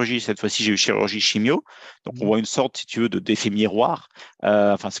chirurgie. Cette fois-ci, j'ai eu chirurgie, chimio. Donc, on voit une sorte, si tu veux, d'effet miroir.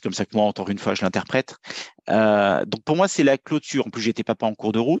 Enfin, c'est comme ça que moi, encore une fois, je l'interprète. Donc, pour moi, c'est la clôture. En plus, j'étais pas en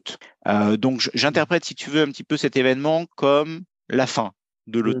cours de route. Donc, j'interprète, si tu veux, un petit peu cet événement comme la fin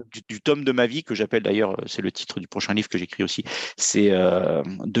du tome de ma vie que j'appelle d'ailleurs, c'est le titre du prochain livre que j'écris aussi, c'est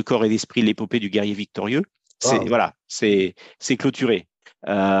De corps et d'esprit, l'épopée du guerrier victorieux. C'est Wow. voilà, c'est clôturé.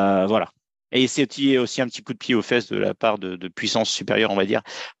 Voilà. Et c'est aussi un petit coup de pied aux fesses de la part de puissance supérieure, on va dire,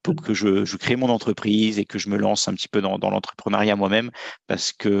 pour que je crée mon entreprise et que je me lance un petit peu dans l'entrepreneuriat moi-même,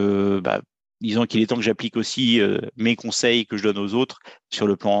 parce que disons qu'il est temps que j'applique aussi mes conseils que je donne aux autres sur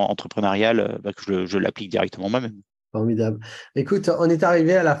le plan entrepreneurial, que je l'applique directement moi-même. Formidable. Écoute, on est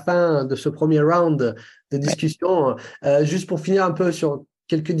arrivé à la fin de ce premier round de Ouais. discussion. Juste pour finir un peu sur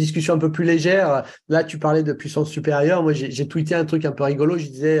quelques discussions un peu plus légères. Là, tu parlais de puissance supérieure. Moi, j'ai tweeté un truc un peu rigolo. Je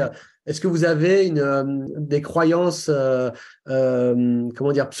disais, est-ce que vous avez des croyances,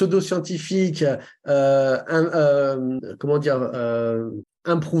 comment dire, pseudo-scientifiques, comment dire,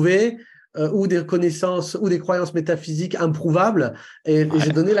 improuvées, ou des connaissances ou des croyances métaphysiques improuvables? Et j'ai Ouais.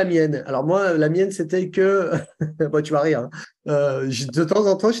 donné la mienne. Alors moi, la mienne, c'était que bon, tu vas rire, hein. De temps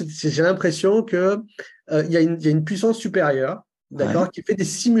en temps, j'ai l'impression que il y a une puissance supérieure, Ouais. d'accord, qui fait des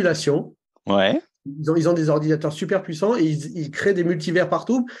simulations. Ouais. Ils ont des ordinateurs super puissants et ils créent des multivers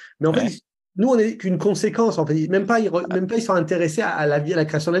partout. Mais en fait, Ouais. nous, on n'est qu'une conséquence. En fait, même pas ils sont intéressés à la vie, à la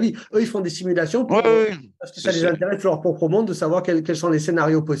création de la vie. Eux, ils font des simulations Ouais, ouais, ouais. parce que ça les intéresse leur propre monde de savoir quels sont les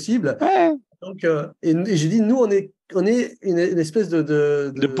scénarios possibles. Ouais. Donc, et j'ai dit, nous, on est une espèce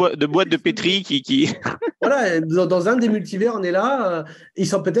De boîtes de pétri qui... voilà, dans un des multivers, on est là. Ils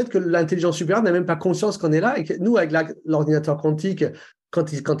sont peut-être que l'intelligence supérieure n'a même pas conscience qu'on est là et que nous, avec l'ordinateur quantique,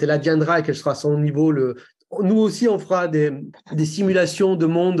 quand elle adviendra et qu'elle sera à son niveau, nous aussi, on fera des simulations de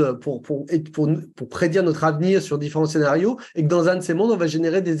monde pour prédire notre avenir sur différents scénarios et que dans un de ces mondes, on va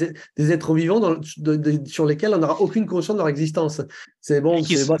générer des êtres vivants sur lesquels on n'aura aucune conscience de leur existence. C'est et bon,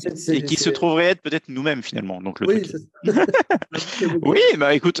 qui, se- et qui se trouverait être peut-être nous-mêmes finalement. Donc le oui, truc c'est est... ça. Oui,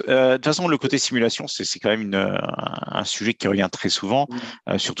 bah écoute, de toute façon, le côté simulation, c'est quand même un sujet qui revient très souvent,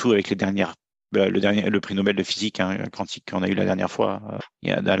 surtout avec le prix Nobel de physique, hein, Quantique qu'on a eu la dernière fois. Il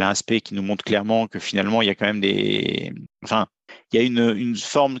y a un aspect qui nous montre clairement que finalement, il y a quand même enfin, il y a une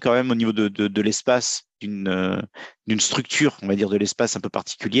forme quand même au niveau de l'espace, d'une structure, on va dire, de l'espace un peu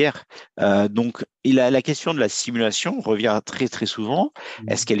particulière. Donc, la question de la simulation revient très très souvent.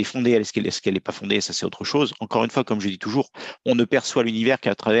 Est-ce qu'elle est fondée? Est-ce qu'elle n'est pas fondée? Ça, c'est autre chose. Encore une fois, comme je dis toujours, on ne perçoit l'univers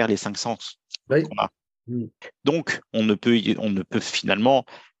qu'à travers les cinq sens Oui. qu'on a. Donc, on ne peut finalement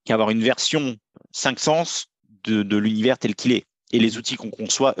qu'avoir une version cinq sens de l'univers tel qu'il est. Et les outils qu'on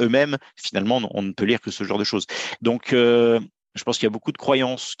conçoit eux-mêmes, finalement, on ne peut lire que ce genre de choses. Donc, je pense qu'il y a beaucoup de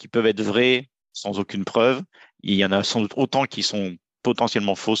croyances qui peuvent être vraies sans aucune preuve. Il y en a sans doute autant qui sont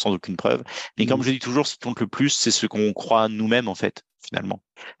potentiellement fausses sans aucune preuve. Mais comme je dis toujours, ce qui compte le plus, c'est ce qu'on croit nous-mêmes, en fait, finalement.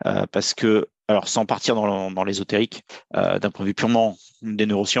 Parce que, alors, sans partir dans l'ésotérique, d'un point de vue purement des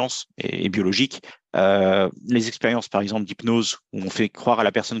neurosciences et biologiques, les expériences, par exemple, d'hypnose, où on fait croire à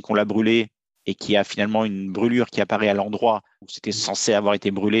la personne qu'on l'a brûlée et qui a finalement une brûlure qui apparaît à l'endroit où c'était censé avoir été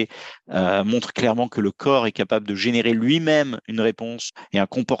brûlé, montrent clairement que le corps est capable de générer lui-même une réponse et un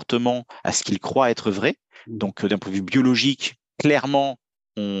comportement à ce qu'il croit être vrai. Donc, d'un point de vue biologique, clairement,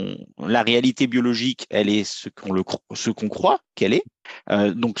 la réalité biologique, elle est ce qu'on croit qu'elle est.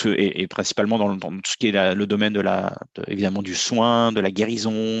 Donc, et principalement dans tout ce qui est le domaine évidemment du soin, de la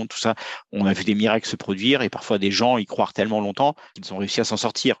guérison, tout ça, on a vu des miracles se produire et parfois des gens y croire tellement longtemps qu'ils ont réussi à s'en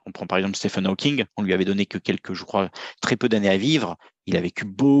sortir. On prend par exemple Stephen Hawking, on lui avait donné que je crois, très peu d'années à vivre. Il a vécu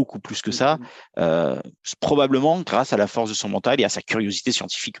beaucoup plus que ça, probablement grâce à la force de son mental et à sa curiosité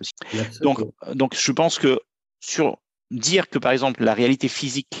scientifique aussi. Donc, Absolument. donc je pense que sur dire que par exemple la réalité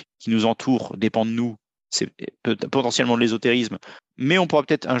physique qui nous entoure dépend de nous, c'est potentiellement de l'ésotérisme. Mais on pourra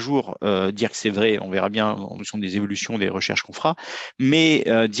peut-être un jour dire que c'est vrai, on verra bien en fonction des évolutions, des recherches qu'on fera, mais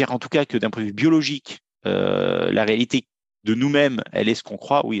dire en tout cas que d'un point de vue biologique, la réalité de nous-mêmes, elle est ce qu'on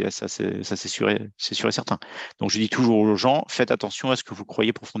croit, oui, ça c'est sûr et certain. Donc je dis toujours aux gens, faites attention à ce que vous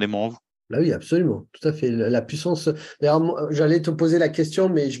croyez profondément en vous. Bah oui, absolument, tout à fait. La puissance. D'ailleurs, j'allais te poser la question,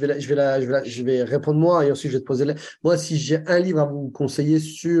 mais je vais répondre moi et ensuite je vais te poser. Moi, si j'ai un livre à vous conseiller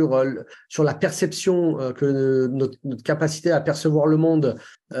sur la perception, que notre capacité à percevoir le monde,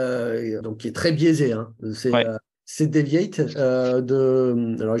 donc qui est très biaisée, hein, Ouais, c'est Deviate,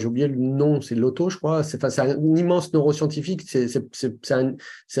 alors j'ai oublié le nom, c'est Lotto, je crois. Enfin, c'est un immense neuroscientifique. C'est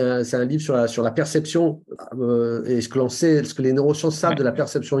un livre sur la perception, et ce que l'on sait, ce que les neurosciences savent ouais, de la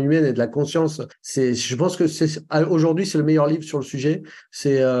perception humaine et de la conscience. Je pense que aujourd'hui, c'est le meilleur livre sur le sujet.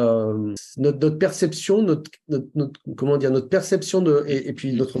 C'est notre perception, comment dire, notre perception et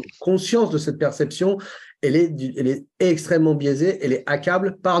puis notre conscience de cette perception. Elle est extrêmement biaisée, elle est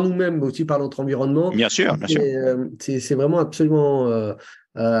accablable par nous-mêmes, mais aussi par notre environnement. bien sûr, bien sûr. C'est vraiment absolument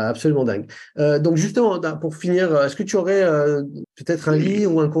dingue. Donc justement, pour finir, est-ce que tu aurais peut-être un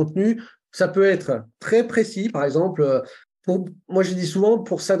livre ou un contenu? Ça peut être très précis, par exemple. Moi, je dis souvent,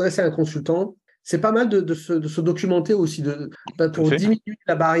 pour s'adresser à un consultant, c'est pas mal de se documenter aussi, Tout à pour fait. diminuer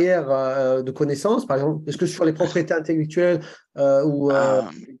la barrière de connaissance. Par exemple, est-ce que sur les propriétés intellectuelles, Euh,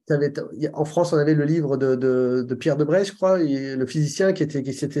 en France, on avait le livre de Pierre Debré, je crois, le physicien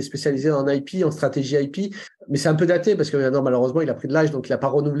qui s'était spécialisé en IP, en stratégie IP. Mais c'est un peu daté parce que maintenant, malheureusement, il a pris de l'âge, donc il n'a pas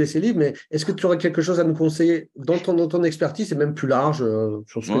renouvelé ses livres. Mais est-ce que tu aurais quelque chose à nous conseiller dans ton expertise et même plus large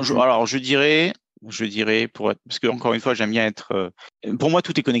sur ce que tu aimes? alors je dirais parce que encore une fois, j'aime bien être. Pour moi,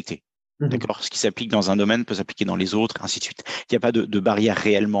 tout est connecté. Mhm. D'accord? Ce qui s'applique dans un domaine peut s'appliquer dans les autres, ainsi de suite. Il n'y a pas de barrière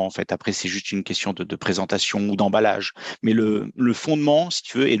réellement, en fait. Après, c'est juste une question de présentation ou d'emballage. Mais le fondement, si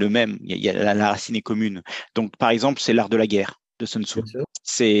tu veux, est le même. La racine est commune. Donc, par exemple, c'est l'art de la guerre de Sun Tzu. Bien sûr.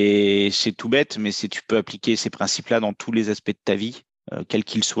 C'est tout bête, mais tu peux appliquer ces principes-là dans tous les aspects de ta vie, quels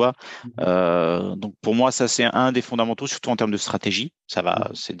qu'ils soient. Mhm. Donc, pour moi, ça, c'est un des fondamentaux, surtout en termes de stratégie. Mhm.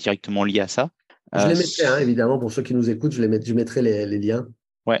 C'est directement lié à ça. Je Euh, les mettrai, hein, évidemment, pour ceux qui nous écoutent, je mettrai les liens.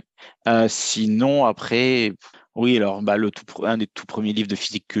 Ouais. Sinon, après, oui, alors bah, un des tout premiers livres de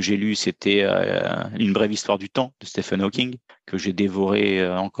physique que j'ai lu, c'était Une brève histoire du temps de Stephen Hawking, que j'ai dévoré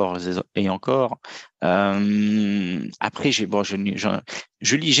encore et encore. Après,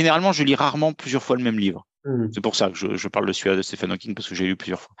 généralement, je lis rarement plusieurs fois le même livre. Mhm. C'est pour ça que je parle de celui-là de Stephen Hawking, parce que j'ai lu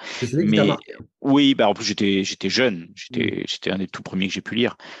plusieurs fois. C'est celui qui t'a Mais marqué. oui, bah, en plus, j'étais jeune, Mhm. j'étais un des tout premiers que j'ai pu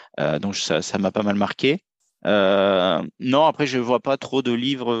lire. Donc, ça m'a pas mal marqué. Non, après, je vois pas trop de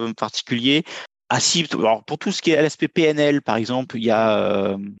livres particuliers. Ah si, alors pour tout ce qui est l'aspect PNL, par exemple, il y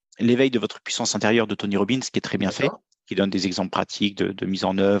a L'éveil de votre puissance intérieure de Tony Robbins, qui est très bien fait, D'accord. qui donne des exemples pratiques de mise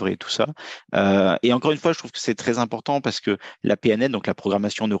en œuvre et tout ça. Et encore une fois, je trouve que c'est très important parce que la PNL, donc la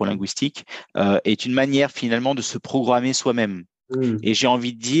programmation neurolinguistique, est une manière finalement de se programmer soi-même. Mhm. Et j'ai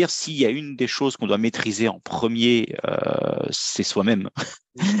envie de dire, s'il y a une des choses qu'on doit maîtriser en premier, c'est soi-même.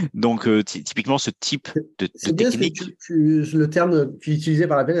 Donc, typiquement, ce type de C'est bien ce que technique, le terme que tu utilisais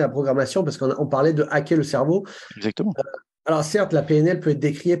par la PNL, la programmation, parce qu'on parlait de hacker le cerveau. exactement. Alors certes, la PNL peut être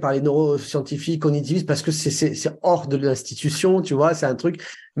décriée par les neuroscientifiques cognitivistes parce que c'est hors de l'institution, tu vois, c'est un truc.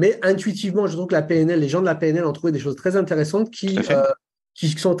 Mais intuitivement, je trouve que la PNL, les gens de la PNL ont trouvé des choses très intéressantes Tout à fait. qui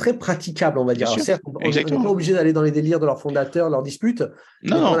sont très praticables, on va Bien dire. Alors sûr. certes, on n'est pas Exactement. obligé d'aller dans les délires de leurs fondateurs, leurs disputes, Non, mais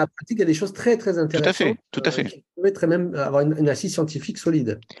dans non, la pratique, il y a des choses très tout à intéressantes fait. Tout à fait. qui permettraient même avoir une assise scientifique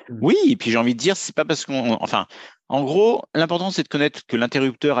solide. Mm. Oui, et puis j'ai envie de dire, c'est pas parce enfin, en gros, l'important c'est de connaître que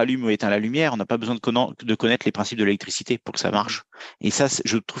l'interrupteur allume ou éteint la lumière. On n'a pas besoin de connaître les principes de l'électricité pour que ça marche. Et ça,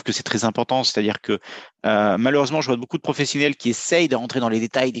 je trouve que c'est très important. C'est-à-dire que malheureusement, je vois beaucoup de professionnels qui essayent de rentrer dans les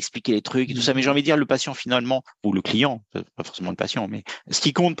détails, d'expliquer les trucs et tout ça. Mais j'ai envie de dire, le patient finalement, ou le client, pas forcément le patient, mais ce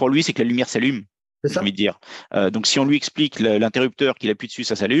qui compte pour lui, c'est que la lumière s'allume. C'est J'ai envie ça? de dire. Donc si on lui explique l'interrupteur qu'il appuie dessus,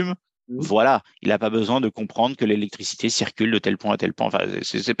 ça s'allume. Mm. Voilà, il n'a pas besoin de comprendre que l'électricité circule de tel point à tel point. Enfin,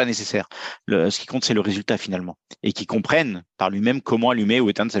 c'est pas nécessaire. Ce qui compte, c'est le résultat finalement, et qu'il comprenne par lui-même comment allumer ou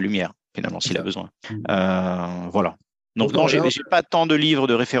éteindre sa lumière finalement C'est s'il a ça. besoin. Mm. Voilà. Donc Donc non, là, j'ai pas tant de livres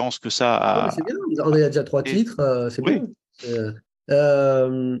de référence que ça non, mais c'est bien. On a déjà trois titres, c'est bien. Oui,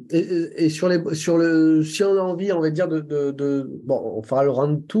 Euh, et si on a envie, on va dire bon, on fera le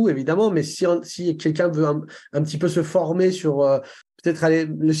round tout évidemment, mais si quelqu'un veut un petit peu se former sur peut-être aller,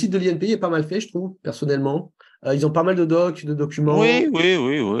 le site de l'INPI est pas mal fait, je trouve personnellement. Ils ont pas mal de docs, de documents. Oui, oui,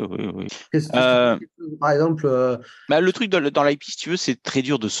 oui, oui, oui, oui. Qu'est-ce que Euh, par exemple, Bah, le truc dans l'IP, si tu veux, c'est très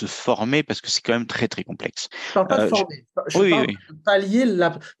dur de se former parce que c'est quand même très, très complexe. je parle pas de Je- former, je Oui, oui, parle oui. de pallier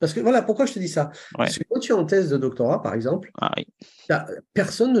la. Parce que voilà, pourquoi je te dis ça? Ouais. Parce que quand tu es en thèse de doctorat, par exemple, Ah, oui.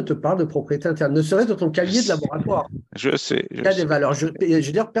 personne ne te parle de propriété interne, ne serait-ce dans ton Je cahier de sais, laboratoire. je sais, Il y je a des sais. valeurs. Je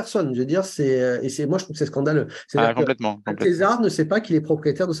veux dire personne. Je veux dire, et c'est, moi, je trouve que c'est scandaleux. Ah, C'est-à-dire que complètement, un complètement. thésard ne sait pas qu'il est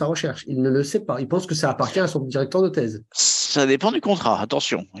propriétaire de sa recherche. Il ne le sait pas. Il pense que ça appartient à son directeur de thèse. Ça dépend du contrat,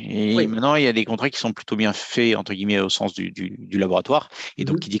 attention. Et Oui. maintenant, il y a des contrats qui sont plutôt bien faits, entre guillemets, au sens du laboratoire, et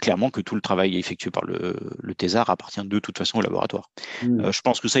donc qui Mhm. dit clairement que tout le travail effectué par le thésard appartient de toute façon au laboratoire. Mhm. Je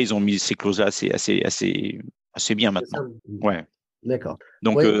pense que ça, ils ont mis ces clauses-là assez bien C'est ça. maintenant. Mhm. Ouais. D'accord.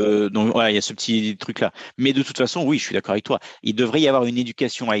 Donc, Oui. voilà, il y a ce petit truc-là. Mais de toute façon, oui, je suis d'accord avec toi. Il devrait y avoir une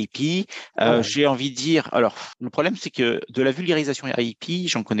éducation IP. Voilà. J'ai envie de dire, alors, le problème, c'est que de la vulgarisation IP,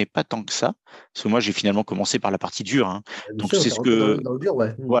 j'en connais pas tant que ça. Parce que moi, j'ai finalement commencé par la partie dure, hein. Bien Donc, sûr, c'est tu es ce rentré que, dans le dur,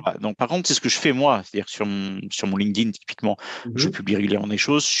 ouais. Mhm. voilà. Donc, par contre, c'est ce que je fais moi. C'est-à-dire que sur mon LinkedIn, typiquement, je Mhm. publie régulièrement des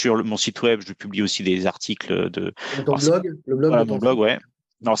choses. Sur mon site web, je publie aussi des articles de, Comme ton alors, c'est, blog, le blog de voilà, mon ton blog, site. ouais.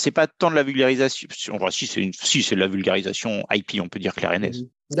 Non, c'est pas tant de la vulgarisation. Enfin, si, c'est de la vulgarisation IP, on peut dire clair et net Mhm.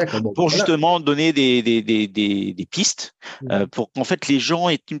 D'accord. Bon, ben pour voilà. justement donner des pistes Mhm. pour qu'en fait les gens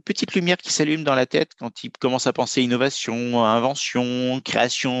aient une petite lumière qui s'allume dans la tête quand ils commencent à penser innovation, invention,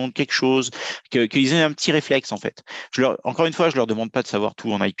 création, de quelque chose, qu'ils aient un petit réflexe en fait. Encore une fois, je leur demande pas de savoir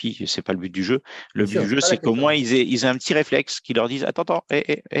tout en IP, c'est pas le but du jeu. Le Bien but sûr, du c'est jeu, pas la c'est qu'au moins question. ils aient un petit réflexe qui leur dise attends,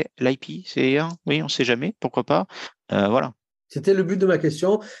 l'IP, c'est un, oui, on sait jamais, pourquoi pas. Voilà. C'était le but de ma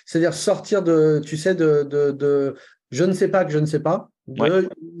question, c'est-à-dire sortir de, tu sais, de je ne sais pas que je ne sais pas, Ouais, de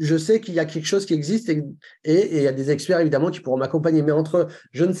je sais qu'il y a quelque chose qui existe et il y a des experts évidemment qui pourront m'accompagner. Mais entre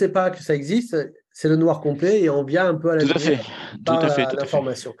je ne sais pas que ça existe, c'est le noir complet et on vient un peu à la tout à lumière fait, tout par à fait, tout à fait.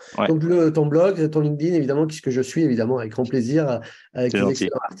 l'information. Ouais, Donc ton blog, ton LinkedIn, évidemment, ce que je suis évidemment avec grand plaisir, avec c'est tes gentil.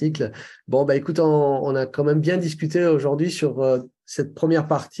 excellents articles. Bon, bah écoute, on a quand même bien discuté aujourd'hui sur cette première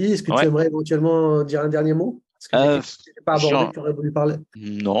partie. Est-ce que tu Ouais. aimerais éventuellement dire un dernier mot? Est-ce qu'il y a Euh, quelque chose que je n'ai pas abordé que tu aurais voulu parler?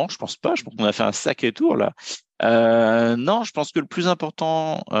 Non, je pense pas. Je pense qu'on a fait un sacré tour là. Non, je pense que le plus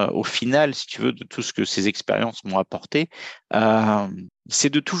important au final, si tu veux, de tout ce que ces expériences m'ont apporté, euh, c'est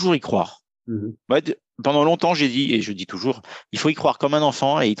de toujours y croire. Mhm. Ouais, pendant longtemps, j'ai dit, et je dis toujours, il faut y croire comme un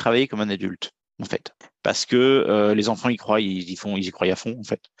enfant et y travailler comme un adulte, en fait. Parce que les enfants y croient, ils y croient à fond, en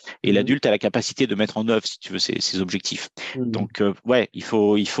fait. Et Mhm. l'adulte a la capacité de mettre en œuvre, si tu veux, ses objectifs. Mhm. Donc, ouais, il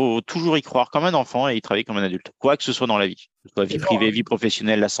faut toujours y croire comme un enfant et y travailler comme un adulte, quoi que ce soit dans la vie. Que ce soit vie C'est fort, privée, hein. vie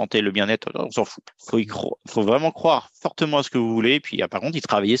professionnelle, la santé, le bien-être, on s'en fout. Faut vraiment croire fortement à ce que vous voulez, et puis, par contre, y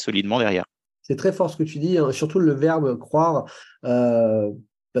travailler solidement derrière. C'est très fort ce que tu dis, hein, surtout le verbe croire, euh,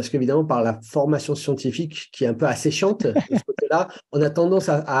 parce qu'évidemment, par la formation scientifique qui est un peu asséchante de ce côté-là, on a tendance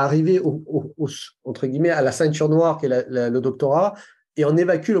à arriver entre guillemets, à la ceinture noire qui est le doctorat, et on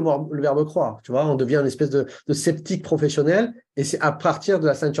évacue le verbe croire. Tu vois, on devient une espèce de sceptique professionnel, et c'est à partir de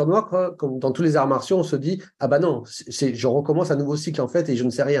la ceinture noire, comme dans tous les arts martiaux, on se dit, ah bah non, je recommence un nouveau cycle en fait, et je ne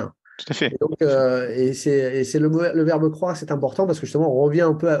sais rien. Tout à fait. Et donc, Tout à fait. c'est le verbe croire, c'est important parce que justement, on revient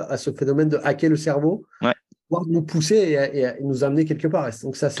un peu à ce phénomène de hacker le cerveau, Ouais, pouvoir nous pousser et nous amener quelque part. Et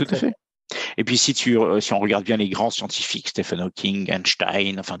donc, ça, c'est tout à très fait. fort. Et puis si on regarde bien les grands scientifiques, Stephen Hawking,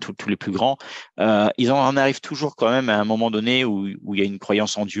 Einstein, enfin tous les plus grands, ils en arrivent toujours quand même à un moment donné où il y a une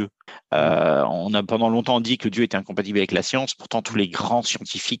croyance en Dieu. On a pendant longtemps dit que Dieu était incompatible avec la science. Pourtant, tous les grands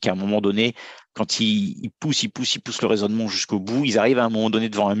scientifiques, à un moment donné, quand ils poussent le raisonnement jusqu'au bout, ils arrivent à un moment donné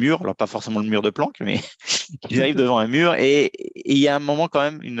devant un mur. Alors pas forcément le mur de Planck, mais ils arrivent devant un mur et il y a un moment quand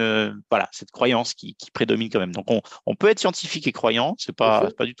même voilà, cette croyance qui prédomine quand même. Donc on peut être scientifique et croyant, c'est Bien pas sûr.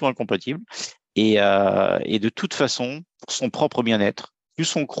 c'est pas du tout incompatible. Et de toute façon, pour son propre bien-être,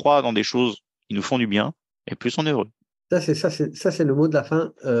 plus on croit dans des choses qui nous font du bien, et plus on est heureux. Ça, c'est le mot de la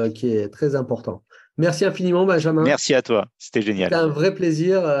fin qui est très important. Merci infiniment, Benjamin. Merci à toi, c'était C'était génial. un vrai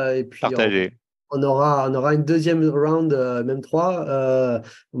plaisir. Et puis, Partagé, on aura une deuxième round, même trois,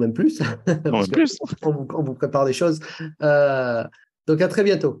 ou même plus, non parce même plus. qu'on vous prépare des choses. Donc, à très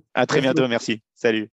bientôt. À très Merci bientôt, beaucoup. merci. Salut.